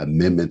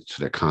amendments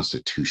to the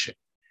Constitution.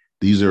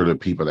 These are the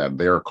people that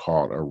they're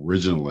called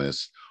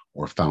originalists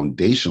or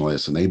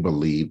foundationalists, and they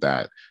believe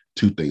that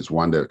 2 things.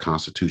 One, the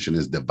Constitution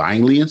is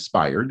divinely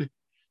inspired,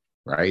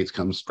 right? It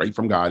comes straight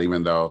from God,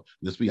 even though,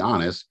 let's be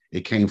honest,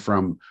 it came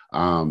from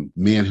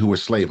men who were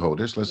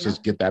slaveholders. Let's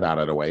just get that out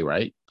of the way,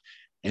 right?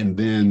 And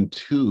then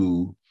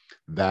two,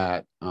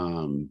 that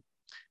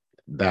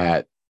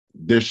that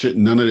there should,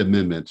 none of the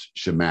amendments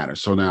should matter.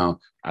 So now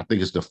I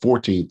think it's the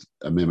 14th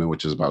Amendment,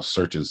 which is about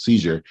search and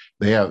seizure.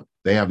 They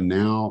have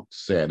now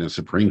said, and the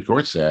Supreme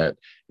Court said,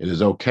 it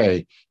is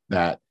okay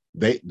that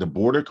the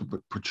Border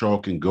Patrol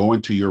can go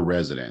into your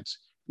residence,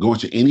 go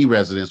into any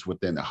residence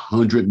within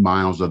 100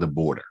 miles of the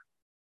border,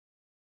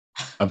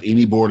 of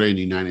any border in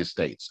the United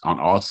States on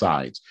all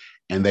sides.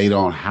 And they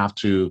don't have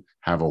to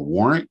have a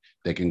warrant.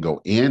 They can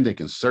go in, they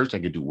can search, they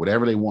can do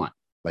whatever they want.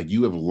 Like,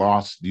 you have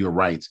lost your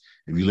rights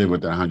if you live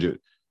within 100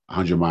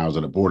 miles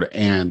of the border.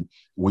 And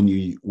when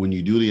you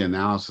do the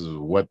analysis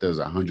of what does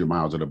 100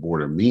 miles of the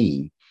border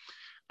mean,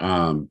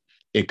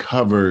 it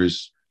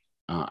covers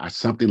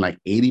something like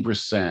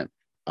 80%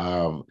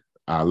 of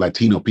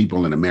Latino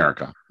people in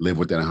America live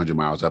within 100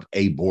 miles of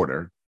a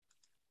border,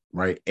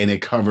 right? And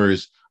it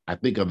covers, I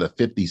think, of the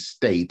 50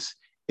 states,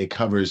 it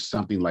covers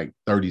something like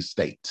 30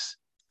 states.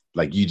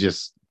 Like,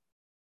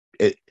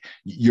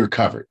 you're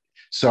covered.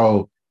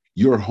 So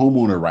your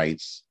homeowner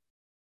rights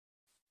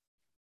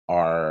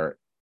are,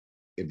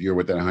 if you're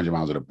within 100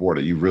 miles of the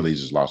border, you really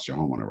just lost your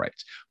homeowner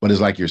rights. But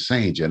it's like you're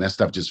saying, Jen, that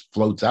stuff just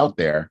floats out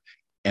there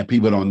and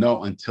people don't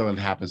know until it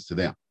happens to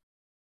them.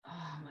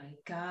 Oh my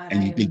God.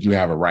 And you think you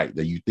have a right,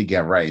 that you think you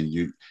have a right,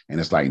 and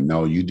it's like,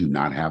 no, you do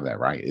not have that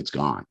right. It's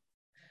gone.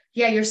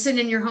 Yeah, you're sitting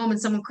in your home and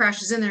someone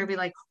crashes in there and be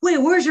like, wait,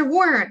 where's your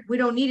warrant? We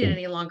don't need it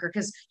any longer,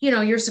 because,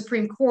 your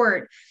Supreme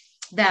Court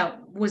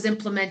that was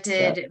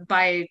implemented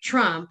by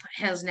Trump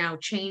has now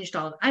changed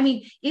all. I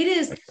mean, it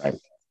is, right.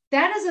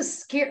 That's a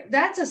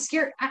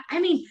scare. I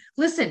mean,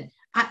 listen,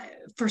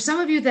 for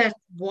some of you that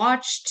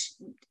watched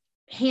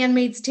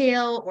Handmaid's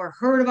Tale or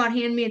heard about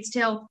Handmaid's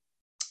Tale,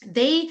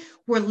 they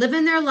were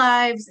living their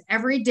lives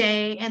every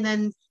day, and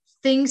then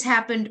things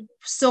happened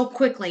so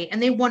quickly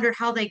and they wondered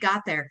how they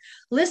got there.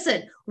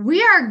 Listen,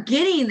 we are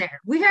getting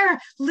there. We are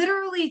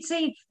literally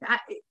saying,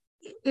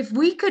 if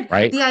we could,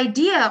 right. The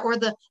idea, or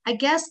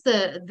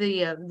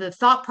the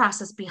thought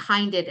process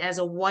behind it as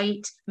a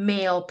white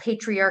male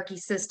patriarchy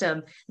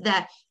system,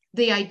 that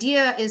the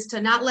idea is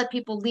to not let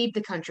people leave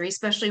the country,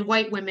 especially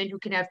white women who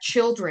can have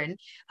children,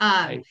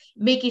 Right.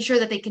 making sure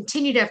that they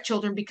continue to have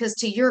children, because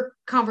to your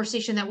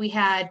conversation that we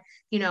had,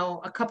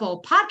 a couple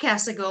of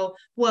podcasts ago,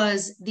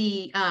 was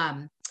the,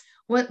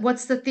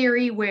 what's the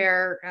theory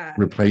where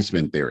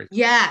replacement theory.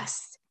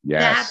 Yes.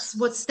 Yes.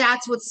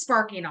 That's what's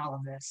sparking all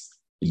of this.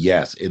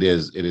 Yes, it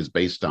is. It is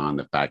based on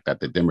the fact that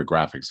the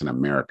demographics in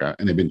America,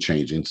 and they've been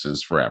changing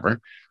since forever,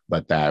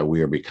 but that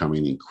we are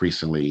becoming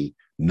increasingly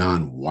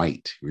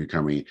non-white. We're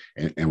becoming,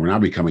 and we're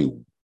not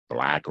becoming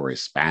Black or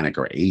Hispanic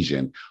or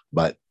Asian,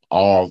 but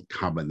all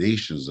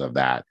combinations of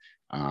that.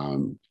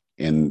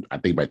 And I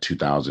think by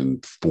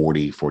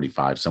 2040,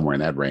 45, somewhere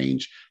in that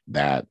range,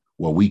 that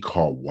what we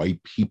call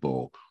white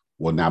people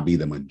will now be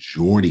the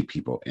majority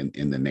people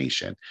in the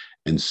nation.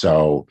 And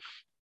so,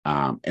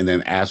 and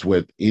then, as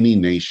with any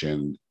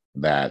nation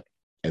that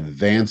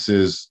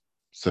advances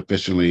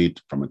sufficiently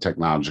from a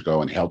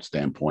technological and health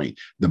standpoint,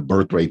 the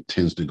birth rate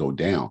tends to go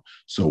down.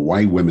 So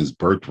white women's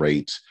birth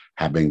rates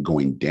have been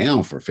going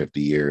down for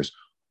 50 years,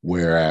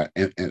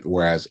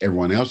 whereas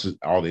everyone else's,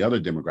 all the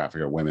other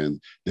demographic of women,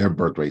 their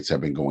birth rates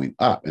have been going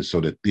up. And so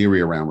the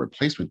theory around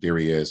replacement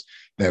theory is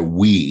that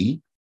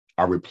we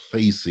are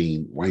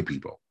replacing white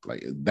people,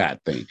 like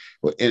that thing.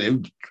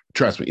 And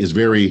trust me, it's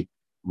very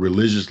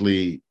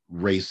religiously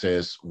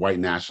racist. White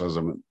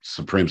nationalism,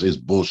 supremacy is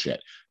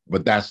bullshit.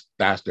 But that's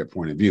their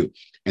point of view.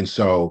 And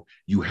so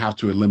you have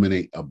to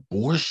eliminate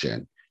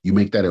abortion. You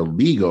make that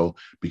illegal,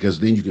 because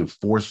then you can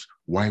force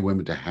white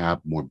women to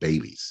have more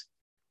babies,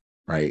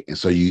 right? And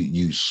so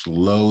you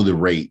slow the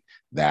rate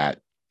that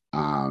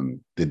the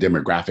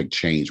demographic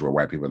change, where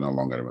white people are no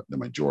longer the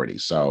majority.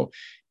 So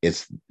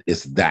it's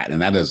that,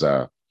 and that's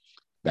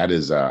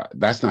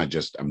not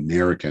just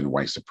American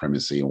white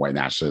supremacy and white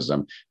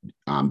nationalism.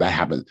 That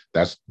happens.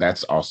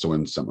 That's also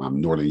in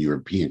some Northern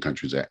European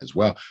countries as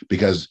well,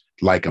 because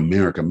like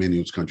America, many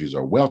of those countries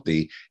are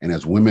wealthy, and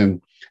as women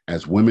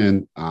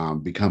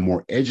become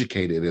more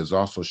educated, it is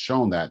also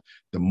shown that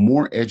the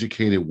more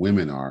educated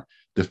women are,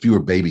 the fewer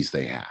babies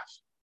they have.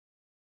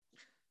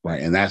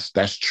 Right, and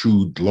that's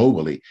true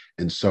globally,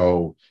 and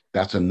so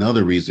that's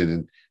another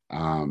reason.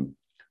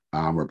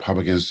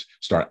 Republicans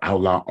start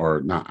not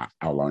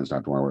outlawing, it's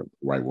not the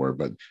right word,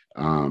 but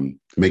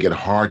make it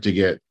hard to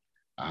get,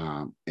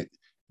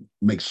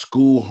 make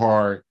school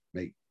hard,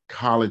 make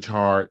college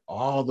hard,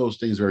 all those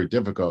things very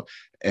difficult,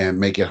 and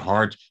make it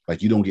hard,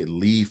 like you don't get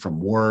leave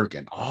from work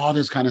and all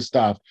this kind of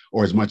stuff,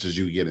 or as much as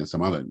you get in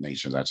some other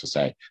nations, I should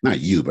say, not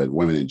you, but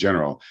women in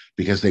general,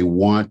 because they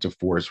want to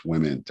force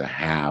women to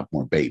have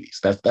more babies.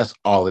 That's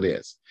all it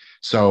is.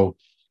 So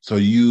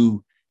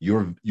your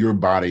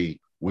body,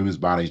 women's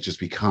bodies just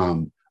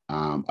become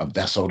a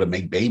vessel to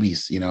make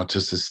babies, to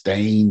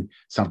sustain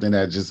something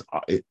that just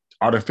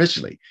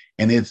artificially.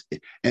 And this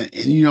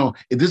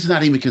is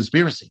not even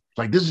conspiracy.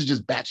 Like, this is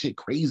just batshit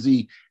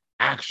crazy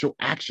actual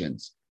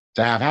actions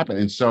to have happen.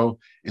 And so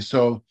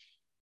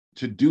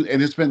to do,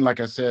 and it's been, like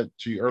I said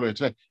to you earlier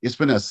today, it's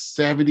been at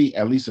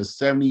least a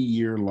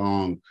 70-year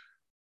long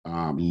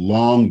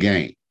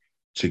game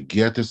to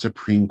get the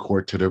Supreme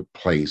Court to the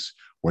place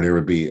where there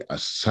would be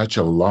such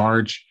a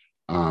large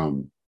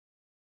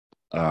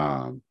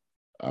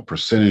a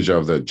percentage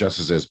of the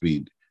justices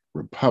be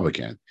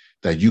Republican,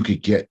 that you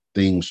could get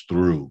things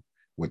through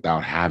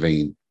without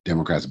having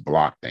Democrats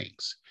block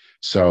things.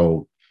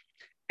 So,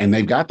 and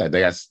they've got that.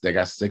 They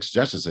got 6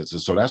 justices,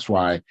 and so that's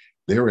why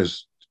there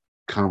is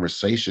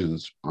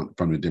conversations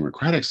from the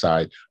Democratic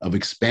side of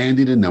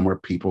expanding the number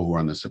of people who are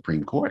on the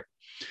Supreme Court,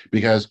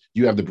 because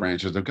you have the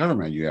branches of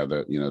government. You have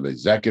the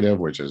executive,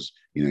 which is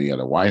you have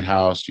the White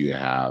House. You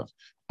have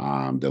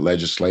the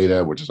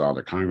legislative, which is all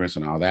the Congress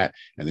and all that,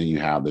 and then you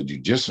have the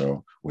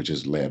judicial, which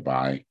is led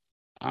by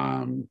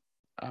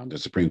the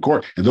Supreme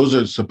Court. And those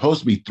are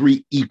supposed to be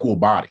 3 equal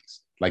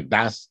bodies. Like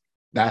that's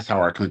how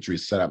our country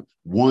is set up.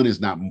 One is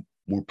not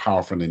more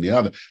powerful than the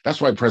other.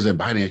 That's why President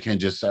Biden can't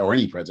just say, or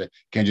any president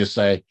can just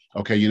say,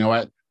 okay, you know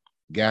what?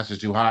 Gas is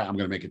too high. I'm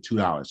going to make it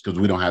 $2, because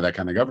we don't have that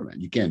kind of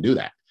government. You can't do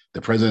that.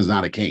 The president is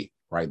not a king,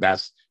 right?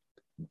 That's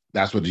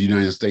what the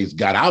United States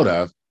got out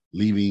of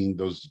leaving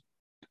those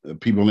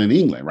people in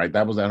England, right?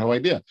 That was that whole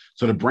idea.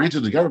 So the branches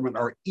of the government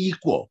are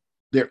equal.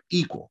 They're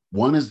equal.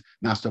 One is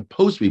not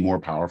supposed to be more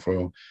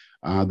powerful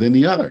than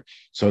the other.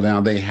 So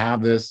now they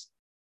have this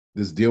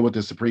deal with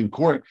the Supreme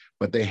Court,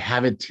 but they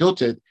have it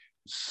tilted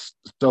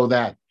so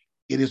that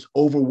it is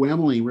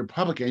overwhelmingly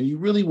Republican. You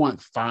really want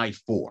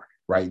 5-4,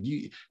 right?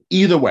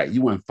 Either way,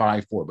 you want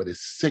 5-4, but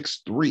it's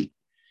 6-3.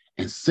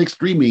 And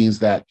 6-3 means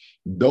that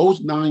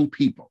those 9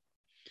 people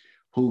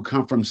who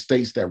come from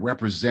states that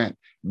represent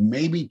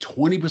maybe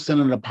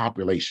 20% of the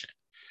population,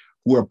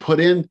 who are put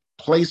in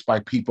place by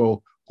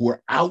people who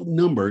are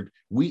outnumbered,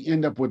 we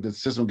end up with the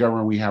system of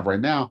government we have right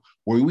now,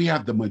 where we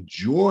have the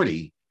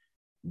majority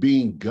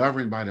being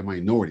governed by the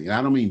minority. And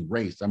I don't mean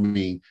race, I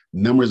mean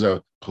numbers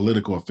of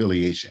political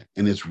affiliation.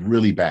 And it's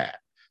really bad.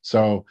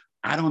 So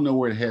I don't know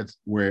where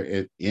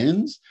it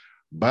ends,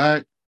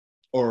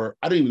 or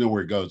I don't even know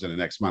where it goes in the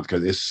next month,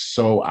 because it's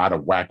so out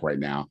of whack right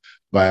now.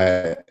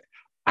 But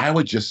I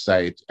would just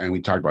say, and we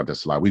talked about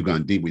this a lot, we've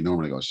gone deep, we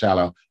normally go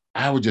shallow.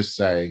 I would just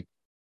say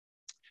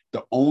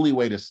the only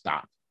way to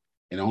stop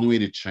and the only way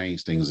to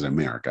change things in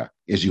America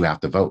is you have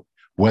to vote,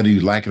 whether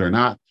you like it or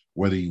not,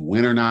 whether you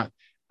win or not,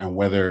 and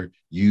whether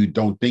you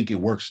don't think it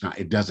works or not.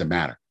 It doesn't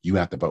matter. You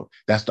have to vote.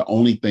 That's the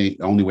only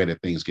way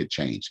that things get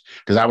changed.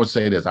 Because I would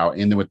say this, I'll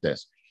end it with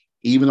this.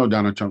 Even though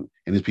Donald Trump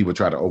and his people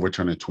tried to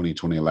overturn the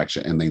 2020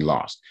 election and they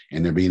lost,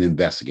 and they're being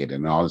investigated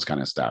and all this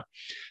kind of stuff,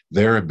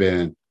 there have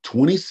been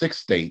 26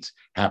 states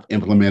have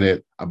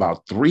implemented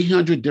about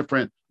 300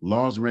 different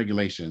laws and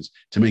regulations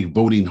to make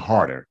voting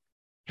harder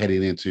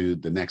heading into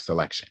the next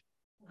election.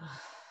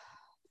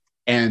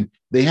 And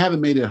they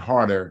haven't made it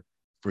harder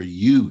for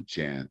you,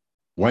 Jen,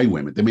 white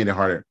women. They made it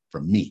harder for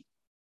me.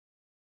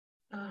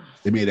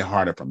 They made it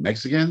harder for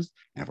Mexicans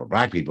and for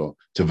Black people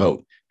to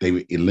vote.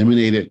 They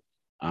eliminated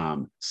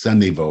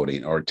Sunday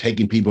voting, or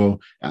taking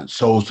people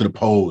souls to the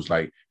polls,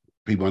 like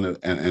people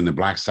in the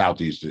Black South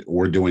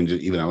were doing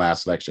even the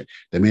last election.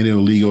 They made it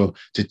illegal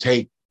to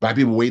take Black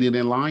people waiting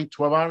in line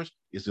 12 hours.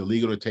 It's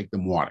illegal to take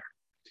them water.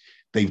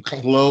 They've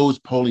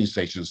closed polling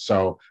stations.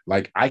 So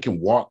like I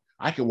can walk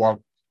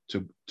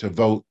to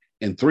vote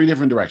in 3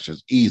 different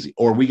directions, easy,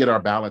 or we get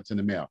our ballots in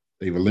the mail.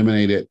 They've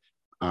eliminated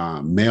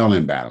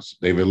mail-in ballots.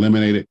 They've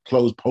eliminated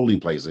closed polling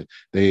places.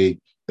 They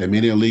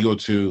made it illegal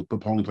to put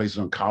polling places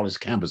on college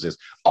campuses,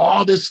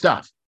 all this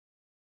stuff.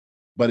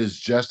 But it's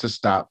just to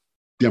stop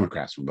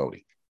Democrats from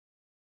voting.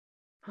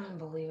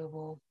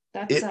 Unbelievable.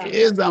 It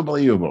is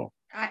unbelievable.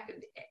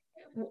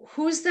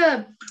 Who's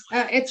the,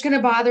 it's going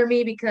to bother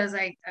me because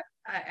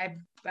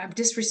I'm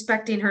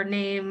disrespecting her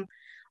name.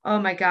 Oh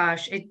my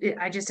gosh.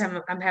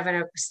 I'm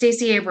having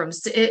Stacey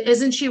Abrams.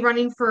 Isn't she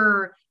running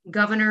for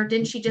governor?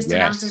 Didn't she just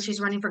announce that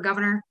she's running for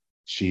governor?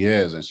 She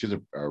is, and she's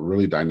a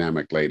really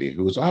dynamic lady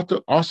who is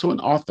also an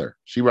author.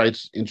 She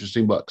writes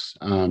interesting books.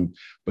 But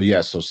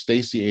yeah, so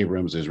Stacey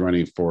Abrams is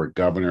running for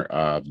governor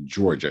of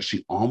Georgia.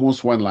 She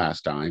almost won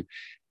last time,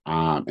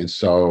 and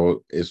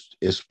so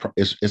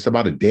it's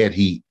about a dead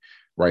heat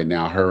right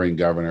now. Her and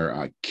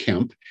Governor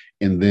Kemp,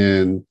 and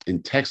then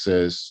in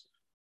Texas,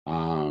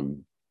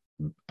 Beto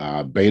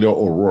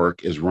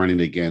O'Rourke is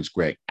running against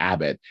Greg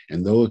Abbott,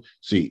 and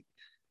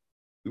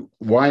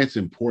why it's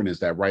important is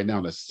that right now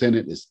the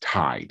Senate is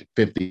tied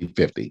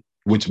 50-50,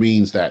 which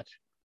means that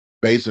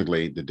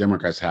basically the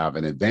Democrats have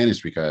an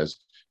advantage because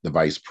the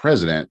vice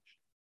president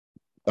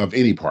of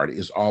any party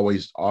is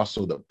always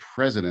also the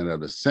president of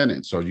the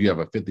Senate. So you have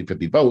a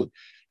 50-50 vote.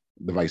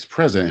 The vice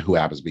president, who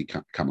happens to be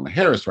Kamala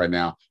Harris right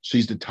now,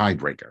 she's the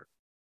tiebreaker,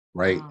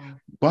 right? Wow.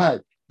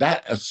 But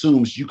that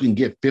assumes you can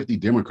get 50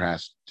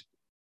 Democrats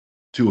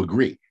to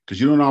agree, because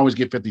you don't always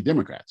get 50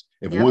 Democrats.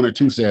 If one or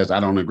two says, I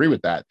don't agree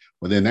with that,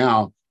 well, then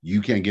now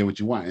you can't get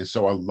what you want. And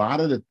so a lot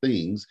of the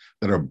things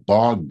that are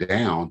bogged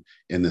down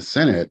in the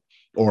Senate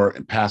or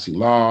passing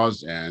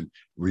laws and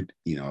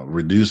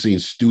reducing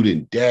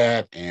student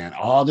debt and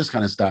all this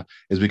kind of stuff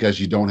is because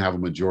you don't have a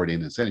majority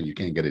in the Senate. You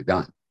can't get it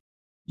done.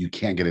 You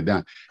can't get it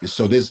done. And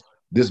so this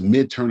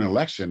midterm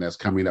election that's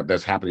coming up,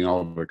 that's happening all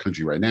over the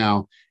country right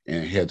now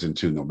and heads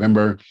into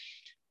November,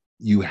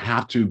 you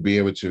have to be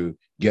able to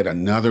get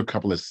another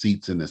couple of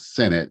seats in the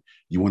Senate.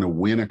 You want to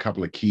win a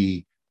couple of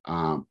key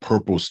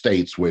purple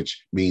states,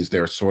 which means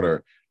they're sort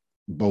of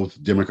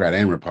both Democrat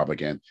and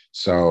Republican.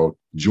 So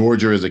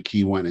Georgia is a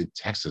key one and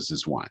Texas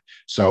is one.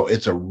 So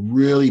it's a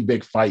really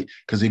big fight,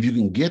 because if you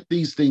can get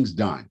these things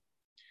done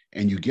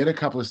and you get a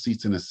couple of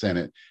seats in the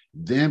Senate,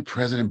 then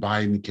President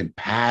Biden can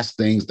pass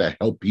things that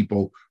help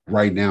people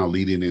right now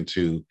leading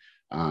into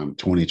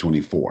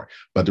 2024.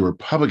 But the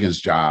Republicans'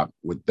 job,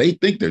 what they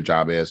think their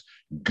job is,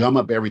 gum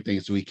up everything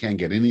so he can't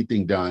get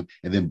anything done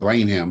and then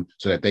blame him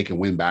so that they can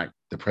win back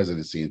the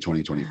presidency in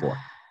 2024.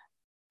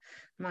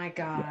 My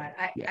God.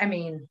 Yeah. I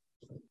mean,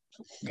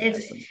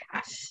 it's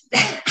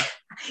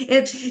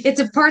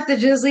a part that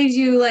just leaves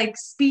you like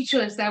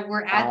speechless that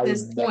we're at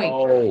this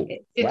point.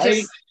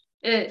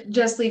 It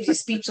just leaves you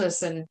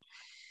speechless. And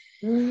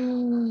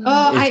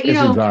it's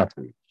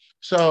exhausting.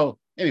 So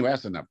anyway,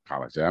 that's enough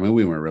politics. I mean,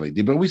 we weren't really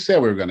deep, but we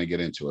said we were going to get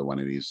into it one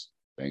of these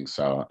things.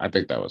 So I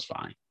think that was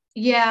fine.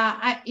 Yeah,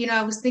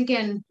 I was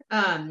thinking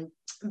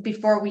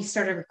before we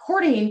started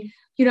recording,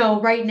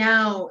 right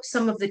now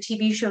some of the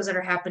TV shows that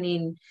are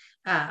happening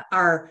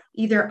are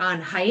either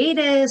on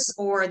hiatus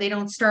or they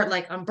don't start,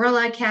 like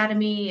Umbrella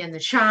Academy and The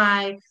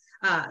Chi.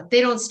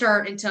 They don't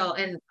start until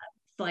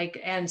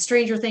and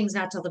Stranger Things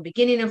not till the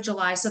beginning of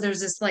July. So there's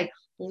this like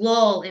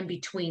lull in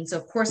between. So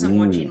of course I'm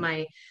watching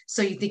my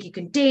So You Think You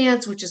Can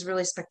Dance, which is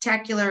really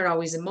spectacular and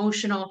always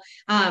emotional.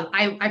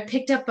 I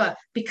picked up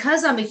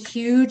because I'm a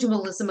huge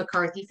Melissa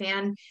McCarthy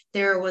fan,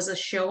 there was a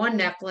show on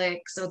Netflix.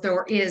 So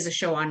there is a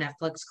show on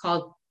Netflix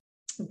called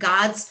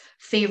God's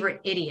Favorite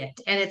Idiot,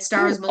 and it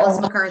stars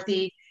Melissa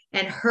McCarthy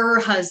and her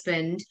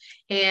husband,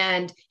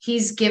 and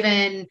he's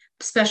given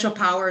special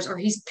powers, or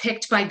he's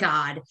picked by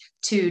God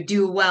to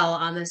do well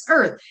on this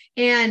earth.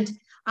 And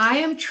I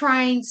am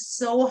trying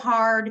so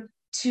hard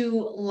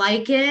to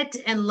like it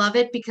and love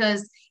it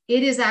because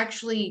it is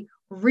actually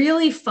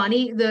really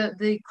funny.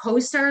 The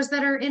co-stars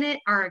that are in it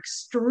are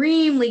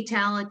extremely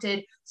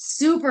talented,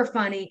 super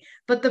funny,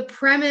 but the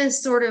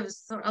premise sort of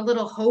a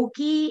little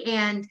hokey,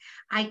 and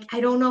I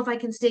don't know if I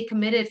can stay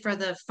committed for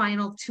the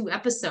final 2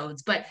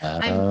 episodes, but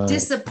I'm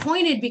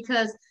disappointed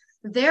because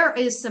there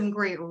is some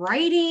great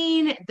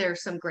writing,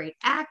 there's some great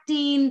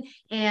acting,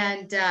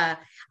 and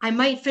I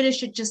might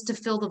finish it just to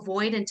fill the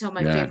void until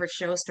my favorite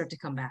shows start to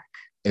come back.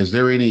 Is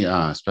there any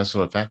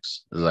special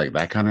effects, like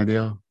that kind of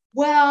deal?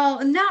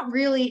 Well, not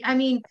really. I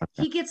mean,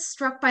 he gets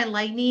struck by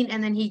lightning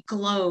and then he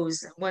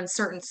glows when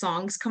certain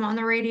songs come on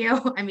the radio.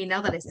 I mean,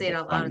 now that I say it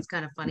out loud, it's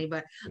kind of funny.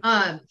 But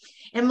and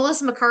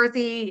Melissa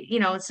McCarthy,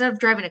 instead of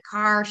driving a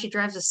car, she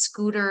drives a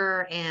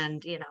scooter,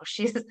 and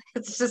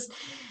it's just,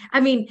 I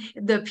mean,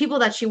 the people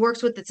that she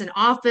works with, it's an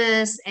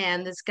office,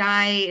 and this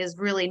guy is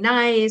really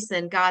nice,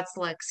 and God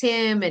selects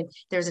him, and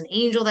there's an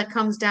angel that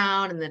comes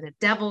down, and then a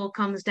devil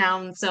comes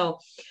down. So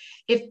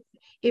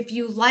if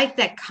you like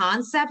that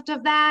concept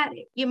of that,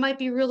 it might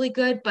be really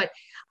good, but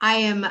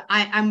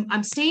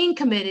I'm staying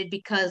committed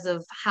because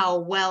of how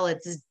well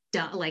it's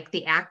done, like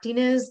the acting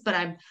is, but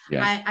I'm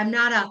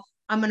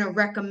going to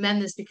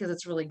recommend this because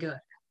it's really good.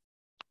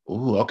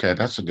 Oh, okay.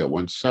 That's a good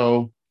one.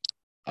 So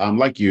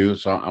like you,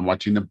 so I'm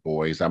watching The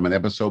Boys. I'm an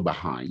episode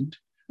behind,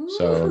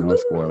 so no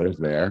spoilers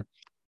there.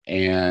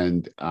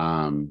 And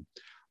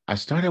I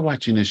started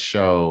watching this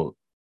show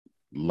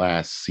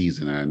last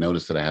season, and I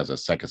noticed that it has a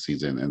second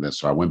season, and then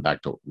so I went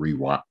back to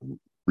rewatch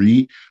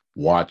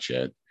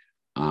it.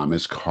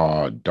 It's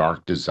called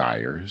Dark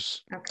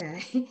Desires.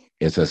 Okay.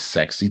 It's a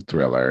sexy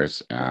thriller.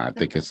 I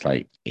think it's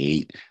like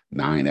 8-9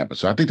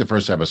 episodes. I think the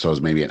first episode is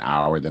maybe an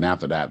hour. Then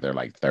after that, they're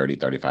like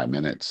 30-35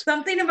 minutes.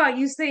 Something about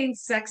you saying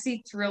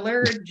sexy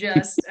thriller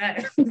just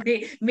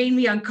made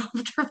me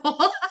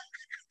uncomfortable.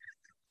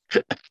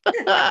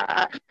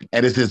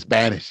 And it's in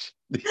Spanish.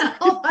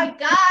 Oh my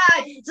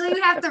God. So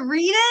you have to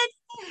read it?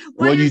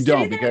 Well, you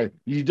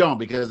don't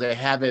because they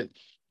have it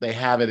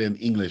in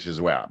English as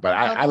well. But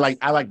I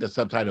like the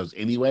subtitles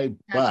anyway.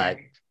 But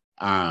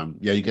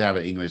you can have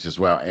it in English as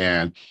well.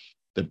 And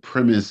the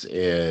premise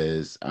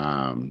is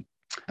and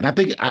I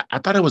think I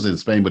thought it was in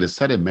Spain, but it's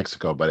set in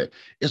Mexico, but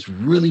it's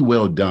really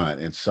well done.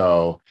 And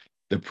so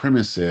the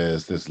premise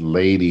is this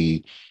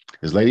lady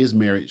is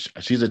married.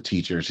 She's a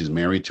teacher. She's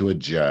married to a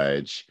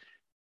judge,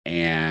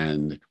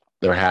 and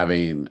they're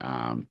having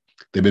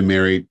they've been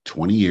married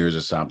 20 years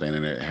or something,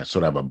 and it has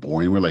sort of a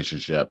boring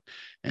relationship,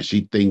 and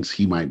she thinks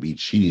he might be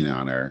cheating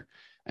on her,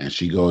 and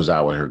she goes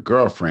out with her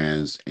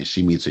girlfriends, and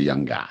she meets a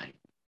young guy.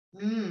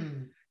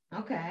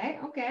 Okay.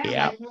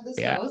 Yeah. I like where this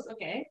goes.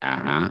 Okay.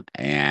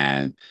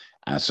 And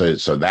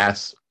so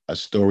that's a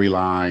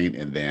storyline,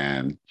 and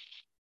then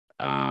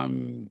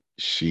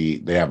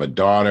they have a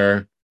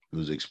daughter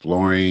who's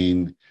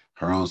exploring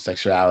her own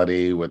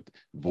sexuality with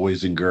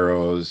boys and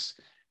girls.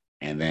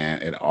 And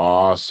then it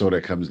all sort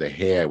of comes to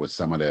head with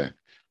some of the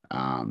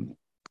Um,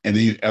 and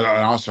then and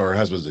also her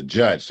husband's a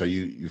judge, so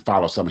you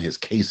follow some of his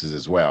cases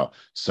as well.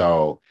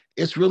 So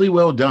it's really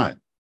well done,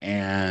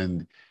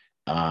 and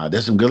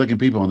there's some good looking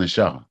people on the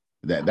show.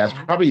 That's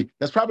Okay.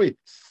 probably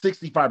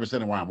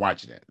 65% of why I'm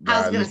watching it. I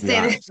was gonna Let's be say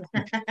honest.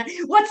 that.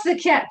 What's the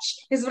catch?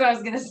 Is what I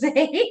was gonna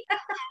say.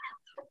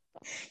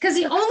 Because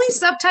the only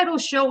subtitle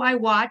show I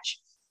watch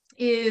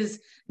is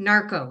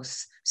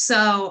Narcos.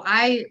 So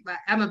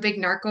I'm a big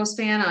Narcos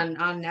fan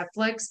on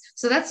Netflix.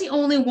 So that's the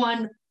only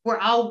one where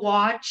I'll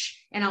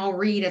watch and I'll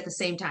read at the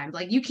same time.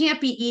 Like you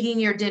can't be eating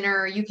your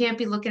dinner, you can't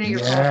be looking at your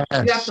phone. You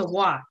have Yes, to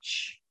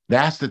watch.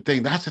 that's the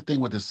thing. That's the thing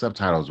with the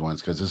subtitles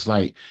ones, because it's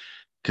like,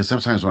 because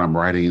sometimes when I'm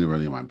writing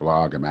really my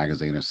blog or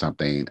magazine or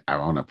something, I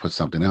want to put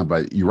something up.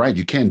 But you're right,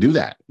 you can't do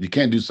that. You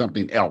can't do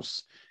something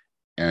else,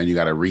 and you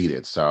got to read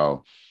it.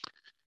 So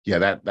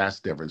yeah,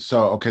 that's different.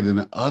 So okay, then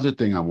the other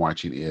thing I'm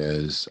watching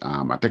is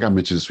I think I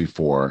mentioned this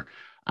before.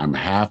 I'm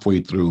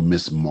halfway through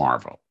Miss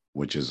Marvel,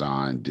 which is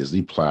on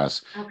Disney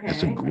Plus.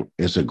 Okay.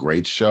 It's a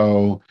great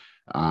show.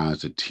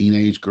 It's a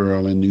teenage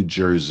girl in New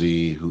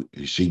Jersey who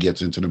she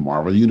gets into the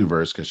Marvel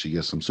universe because she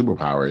gets some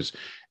superpowers,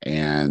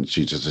 and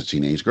she's just a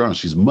teenage girl and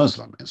she's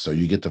Muslim, and so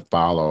you get to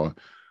follow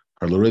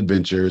her little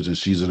adventures, and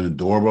she's an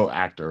adorable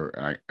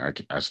actor.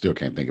 I still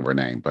can't think of her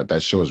name, but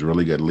that show is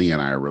really good. Lee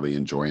and I are really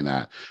enjoying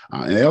that,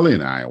 and Ellie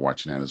and I are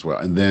watching that as well.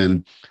 And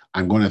then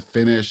I'm going to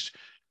finish.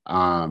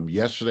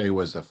 Yesterday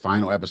was the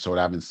final episode.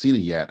 I haven't seen it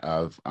yet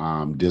of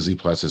Disney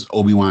Plus's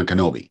Obi-Wan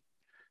Kenobi.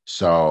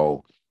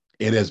 So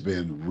it has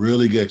been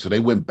really good. So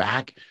they went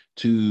back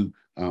to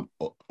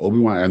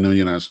Obi-Wan. I know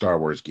you're not a Star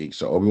Wars geek,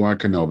 so Obi-Wan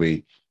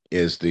Kenobi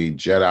is the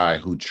Jedi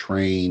who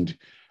trained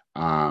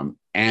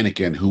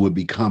Anakin, who would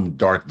become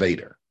Darth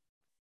Vader.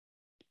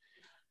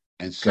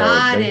 And so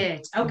Got they,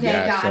 it. Okay,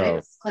 yeah, got it. so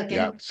It's yeah,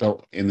 clicking.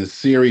 so in the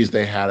series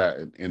they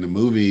had in the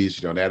movies,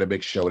 they had a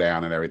big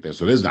showdown and everything.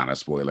 So this is not a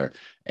spoiler.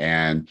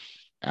 And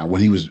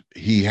when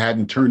he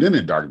hadn't turned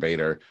into Darth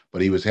Vader,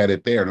 but he was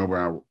headed there,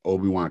 and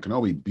Obi-Wan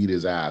Kenobi beat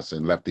his ass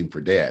and left him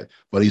for dead.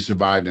 But he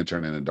survived and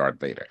turned into Darth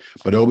Vader.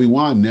 But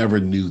Obi-Wan never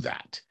knew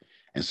that.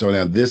 And so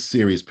now this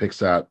series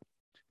picks up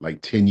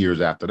like 10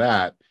 years after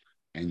that,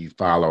 and you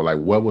follow like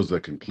what was the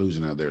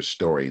conclusion of their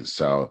story. And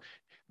so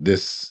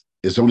this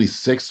it's only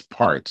 6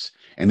 parts,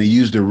 and they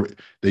used this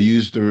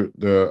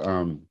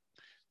Ewan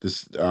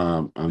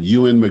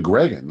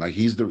McGregor, like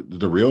he's the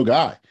real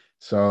guy.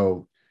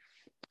 So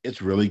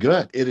it's really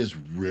good. It is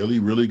really,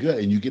 really good.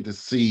 And you get to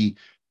see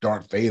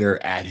Darth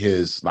Vader at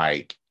his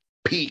like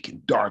peak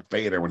Darth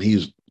Vader when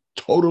he's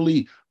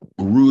totally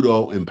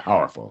brutal and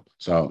powerful.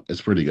 So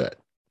it's pretty good.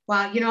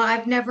 Wow,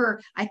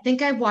 I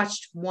think I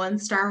watched one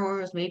Star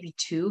Wars, maybe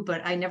two,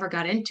 but I never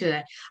got into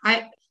it.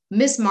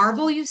 Miss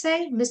Marvel, you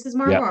say? Mrs. Yeah.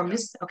 Marvel or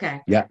Miss? Okay.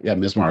 Yeah,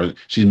 Miss Marvel.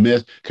 She's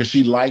Miss because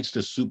she likes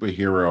the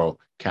superhero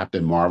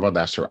Captain Marvel.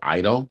 That's her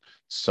idol.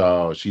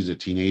 So she's a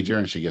teenager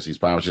and she gets these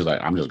powers. She's like,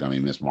 I'm just gonna be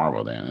Miss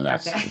Marvel then. And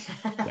that's Okay.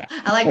 yeah.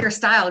 I like her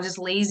style, just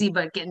lazy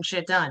but getting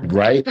shit done.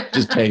 Right?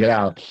 Just take it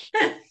out.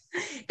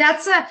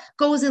 That's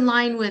goes in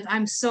line with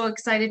I'm so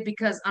excited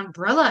because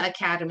Umbrella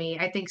Academy,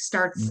 I think,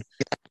 starts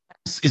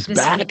It's this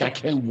back. I weekend.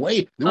 can't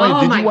wait. Wait,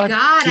 Oh my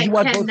God, did I you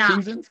watch both cannot.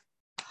 seasons?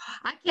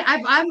 I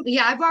can't,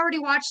 I've already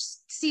watched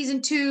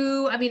season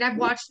two. I mean, I've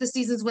watched the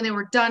seasons when they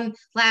were done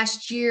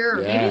last year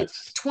or maybe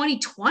Yes.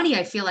 2020,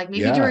 I feel like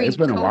maybe Yeah, it's during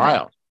been a COVID.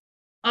 while.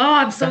 Oh,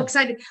 I'm so Yeah.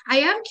 excited. I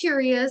am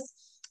curious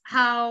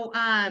how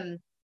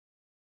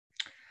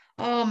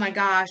oh my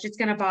gosh, it's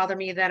gonna bother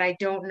me that I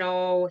don't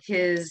know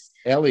his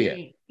Elliot.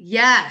 name.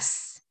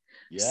 Yes.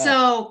 Yes.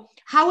 So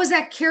how is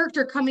that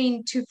character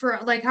coming to for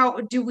like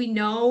how do we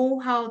know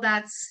how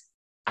that's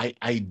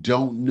I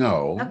don't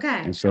know.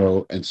 okay. And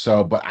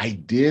so, but I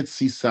did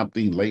see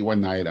something late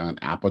one night on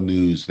Apple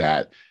News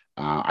that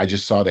I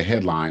just saw the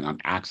headline on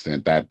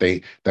accident that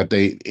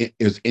it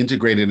is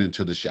integrated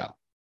into the show.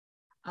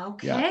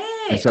 Yeah.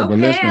 And Okay. so the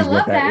Okay. I listeners, what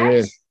love that that.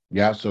 is,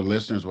 yeah. So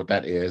listeners, what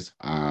that is,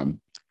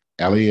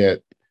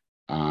 Elliot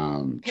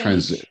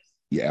transit Page.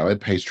 yeah,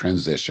 Elliot Page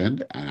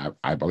transitioned, and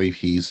I believe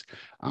he's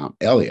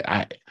Elliot.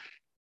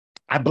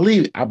 I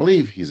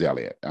believe he's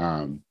Elliot.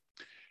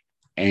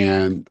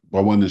 And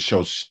but when the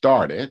show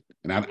started,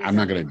 and Is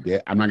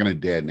Elliot. I'm not gonna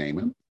dead name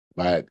him,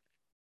 but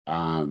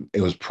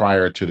it was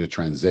prior to the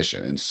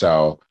transition, and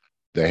so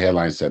the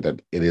headline said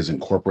that it is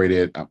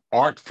incorporated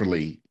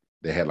artfully.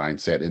 The headline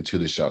said into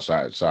the show,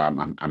 so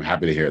I'm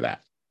happy to hear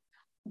that.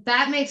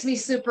 That makes me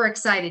super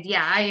excited.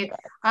 Yeah,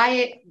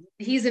 I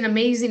he's an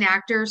amazing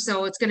actor,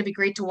 so it's going to be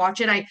great to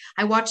watch it.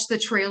 I watched the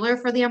trailer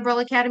for the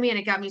Umbrella Academy and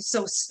it got me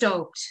so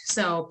stoked.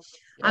 So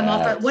I'm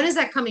all for when Yes. is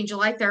that coming?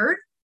 July 3rd?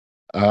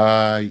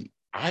 Uh,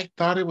 I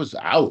thought it was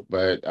out,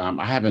 but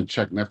I haven't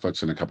checked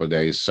Netflix in a couple of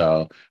days.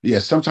 So yeah,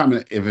 sometime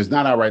if it's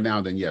not out right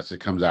now, then yes, it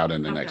comes out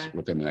in the Okay. next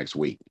within the next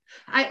week.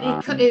 It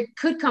Um, it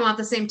could come out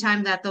the same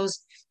time that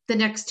the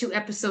next two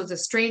episodes of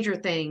Stranger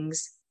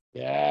Things,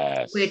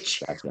 yes, which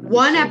that's gonna be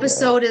one so good.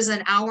 episode is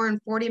an hour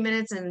and 40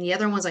 minutes and the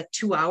other one's like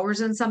 2 hours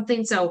and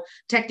something. So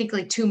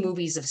technically two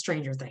movies of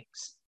Stranger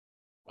Things.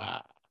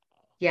 Wow,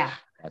 Yeah.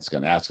 that's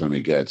gonna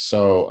be good.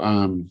 So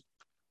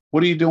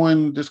what are you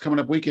doing this coming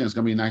up weekend? It's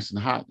going to be nice and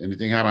hot.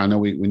 Anything happen? I know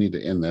we need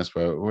to end this,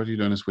 but what are you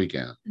doing this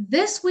weekend?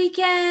 This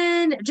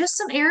weekend, just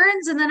some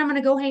errands, and then I'm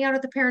going to go hang out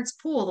at the parents'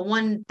 pool. The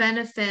one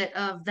benefit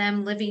of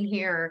them living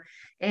here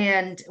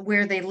and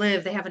where they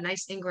live, they have a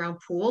nice in-ground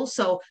pool.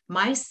 So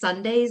my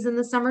Sundays in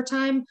the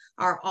summertime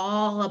are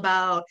all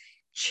about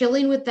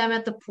chilling with them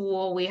at the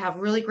pool. We have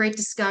really great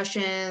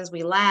discussions,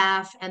 we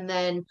laugh, and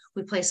then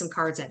we play some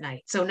cards at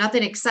night. So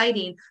nothing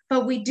exciting,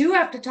 but we do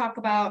have to talk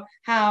about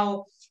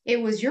how it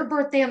was your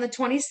birthday on the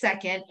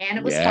 22nd and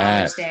it was Father's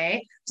Yes,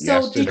 Day.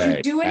 So did you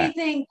yesterday. do Yeah,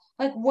 anything?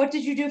 Like, what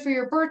did you do for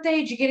your birthday?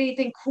 Did you get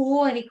anything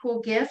cool? Any cool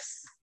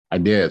gifts? I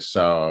did.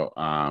 So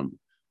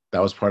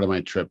that was part of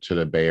my trip to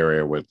the Bay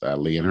Area with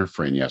Lee and her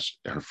friend.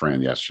 Her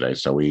friend yesterday.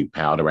 So we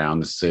palled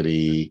around the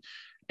city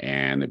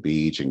and the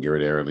beach and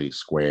Ghirardelli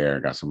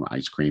Square. Got some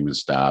ice cream and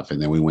stuff,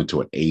 and then we went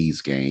to an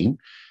A's game.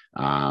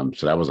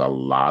 So that was a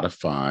lot of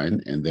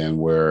fun. And then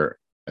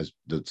as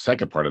the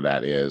second part of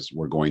that is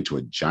we're going to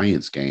a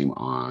Giants game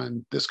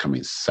on this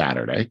coming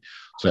Saturday.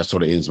 So that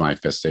sort of ends my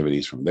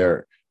festivities from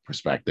their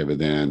perspective.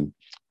 And then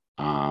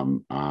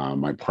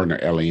my partner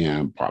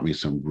Eliam bought me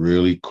some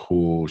really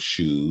cool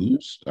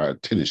shoes,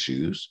 tennis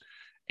shoes,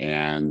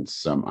 and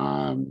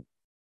some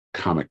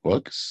comic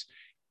books.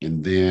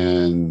 And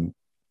then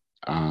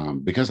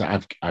because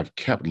I've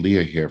kept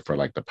Leah here for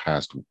like the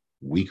past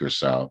week or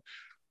so,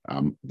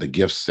 the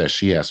gifts that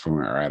she has from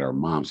her are at her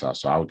mom's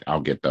house, so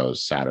I'll get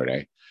those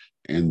Saturday.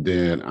 And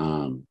then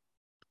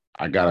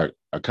I got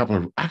a couple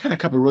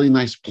of really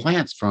nice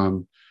plants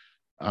from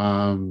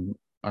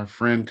our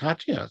friend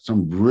Katya,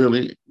 some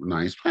really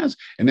nice plants.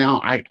 And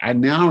now I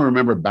now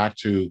remember back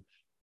to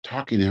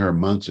talking to her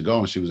months ago,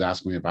 and she was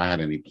asking me if I had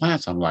any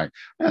plants. I'm like,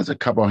 there's a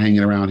couple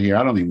hanging around here.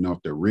 I don't even know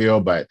if they're real,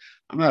 but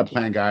I'm not a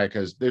plant guy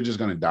because they're just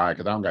going to die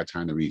because I don't got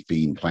time to be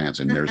feeding plants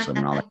and nurse them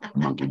and all that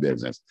monkey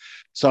business.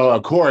 So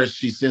of course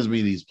she sends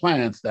me these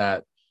plants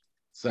that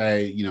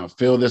say,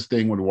 fill this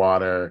thing with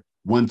water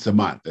once a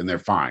month, and they're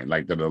fine.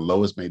 Like they're the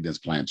lowest maintenance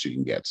plants you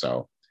can get.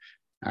 So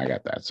I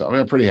got that. So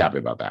I'm pretty happy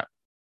about that.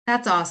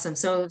 That's awesome.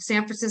 So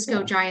San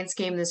Francisco Giants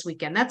game this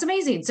weekend. That's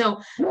amazing.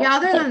 So yeah,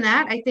 other than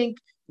that, I think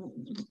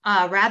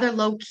rather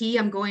low key,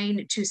 I'm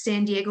going to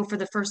San Diego for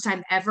the first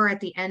time ever at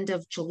the end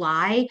of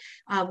July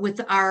with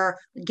our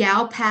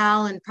gal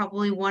pal and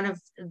probably one of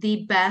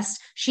the best.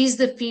 She's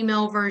the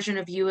female version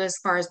of you as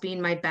far as being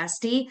my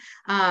bestie,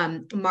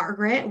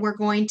 Margaret. We're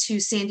going to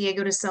San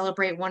Diego to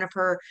celebrate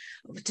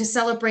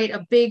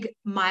a big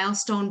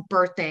milestone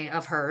birthday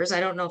of hers.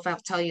 I don't know if I'll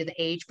tell you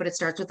the age, but it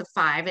starts with a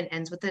 5 and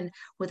ends with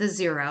a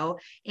 0.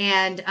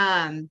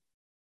 And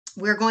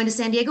we're going to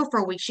San Diego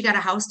for a week. She got a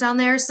house down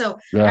there. So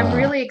I'm Yeah.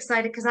 really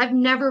excited because I've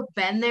never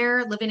been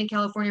there. Living in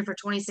California for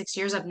 26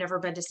 years, I've never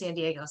been to San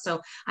Diego. So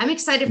I'm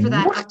excited for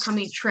that What?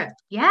 upcoming trip.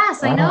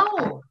 Yes, I Wow.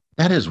 know.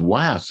 That is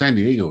wild. San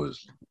Diego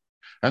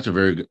that's a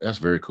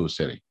very cool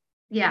city.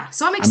 Yeah.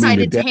 So I'm I mean,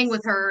 excited to hang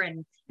with her.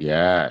 And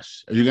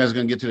yes. Are you guys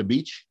gonna get to the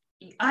beach?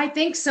 I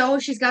think so.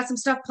 She's got some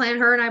stuff planned.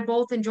 Her and I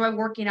both enjoy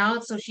working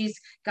out. So she's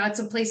got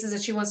some places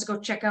that she wants to go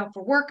check out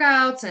for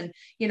workouts. And,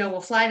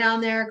 we'll fly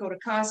down there, go to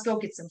Costco,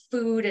 get some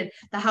food. And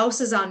the house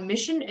is on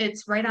Mission.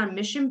 It's right on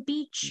Mission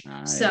Beach.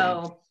 Nice.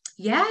 So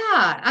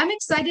yeah, I'm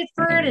excited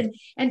for it.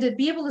 And to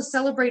be able to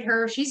celebrate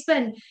her. She's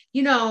been,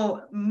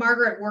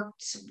 Margaret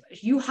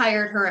you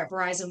hired her at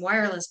Verizon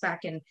Wireless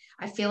back in,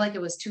 I feel like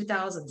it was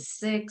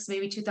 2006,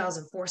 maybe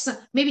 2004,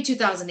 maybe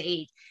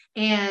 2008.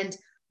 And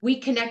we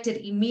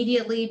connected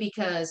immediately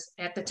because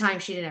at the time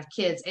she didn't have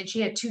kids, and she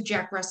had 2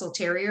 Jack Russell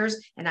Terriers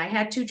and I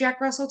had 2 Jack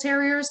Russell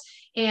Terriers,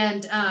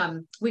 and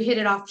we hit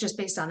it off just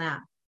based on that.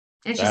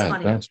 And she's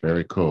funny. That's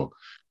very cool.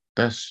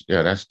 That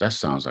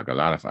sounds like a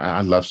lot of fun.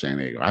 I love San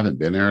Diego. I haven't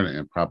been there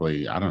in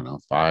probably, I don't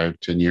know,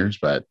 5-10 years,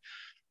 but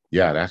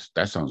yeah,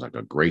 that sounds like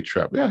a great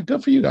trip. Yeah,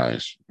 good for you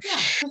guys. Yeah,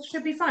 it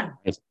should be fun.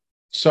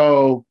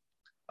 So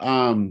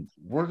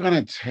we're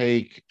gonna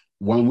take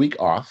 1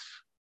 week off.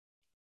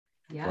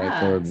 Yes.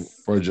 Right,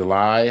 for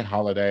July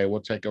holiday.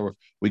 We'll take a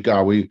week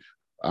off. We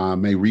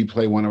may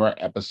replay one of our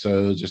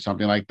episodes or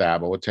something like that,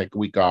 but we'll take a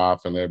week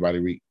off and let everybody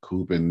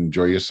recoup and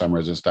enjoy your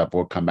summers and stuff.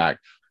 We'll come back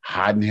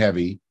hot and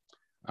heavy.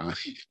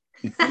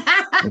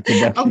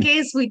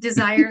 Okay, Sweet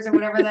Desires or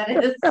whatever that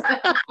is.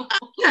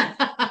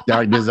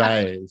 Dark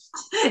Desires.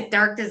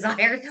 Dark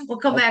Desires. We'll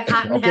come back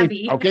hot and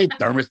heavy. Okay,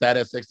 thermostat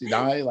at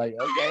 69. Like,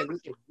 okay.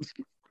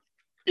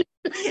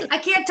 I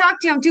can't talk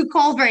to you. I'm too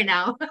cold right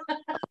now.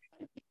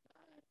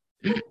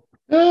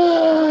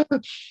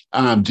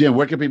 Jen,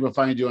 where can people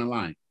find you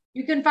online?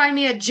 You can find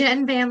me at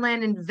Jenn Van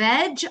Landen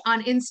Veg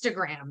on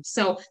Instagram.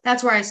 So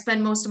that's where I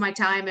spend most of my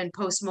time and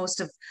post most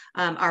of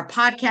our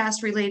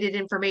podcast related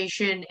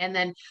information. And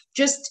then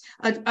just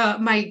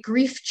my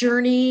grief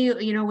journey,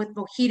 with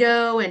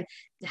Mojito and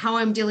how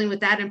I'm dealing with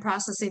that and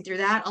processing through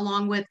that,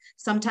 along with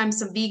sometimes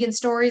some vegan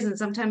stories and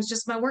sometimes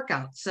just my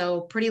workout.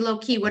 So pretty low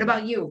key. What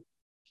about you?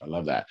 I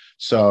love that.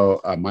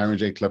 So Myron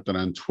J. Clifton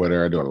on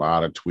Twitter. I do a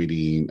lot of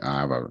tweeting.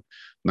 I have a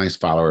nice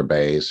follower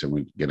base, and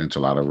we get into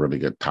a lot of really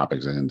good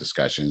topics and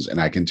discussions. And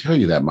I can tell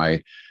you that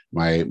my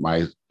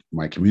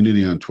my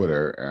community on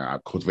Twitter.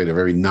 I've cultivated a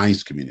very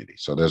nice community.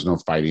 So there's no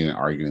fighting and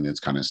arguing, this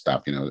kind of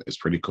stuff. It's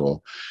pretty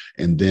cool.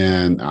 And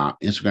then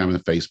Instagram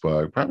and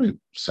Facebook, probably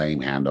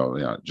same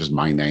handle, just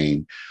my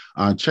name.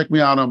 Check me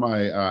out on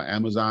my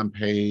Amazon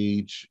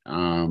page.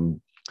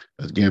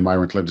 Again,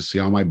 Myron Cliff, to see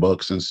all my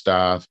books and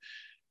stuff.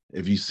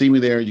 If you see me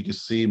there, you can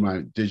see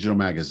my digital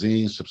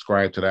magazine.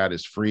 Subscribe to that.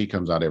 It's free.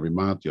 Comes out every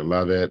month. You'll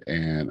love it.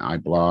 And I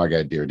blog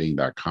at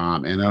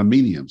deardean.com and on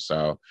Medium.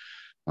 So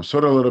I'm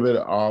sort of a little bit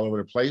all over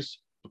the place.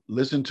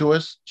 Listen to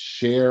us.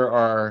 Share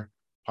our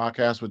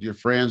podcast with your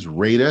friends.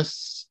 Rate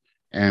us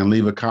and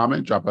leave a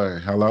comment. Drop a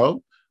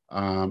hello.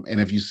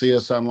 And if you see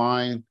us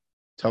online,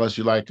 tell us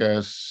you like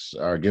us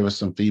or give us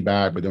some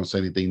feedback, but don't say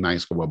anything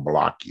nice because we'll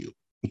block you.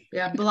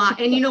 Yeah,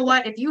 block. And you know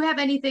what? If you have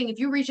anything, if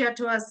you reach out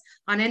to us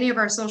on any of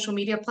our social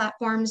media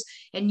platforms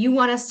and you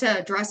want us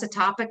to address a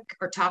topic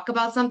or talk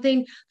about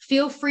something,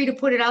 feel free to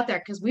put it out there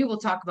because we will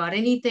talk about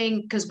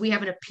anything because we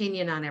have an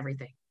opinion on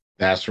everything.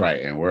 That's right.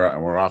 And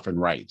we're often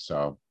right.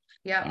 So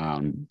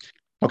yeah.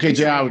 Okay,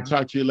 Jenn, I will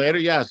talk to you later.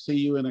 Yeah, see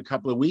you in a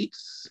couple of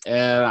weeks.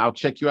 And I'll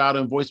check you out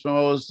in voice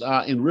memos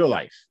in real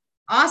life.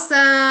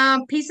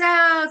 Awesome. Peace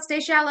out. Stay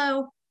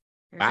shallow.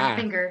 There's Bye. my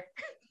finger.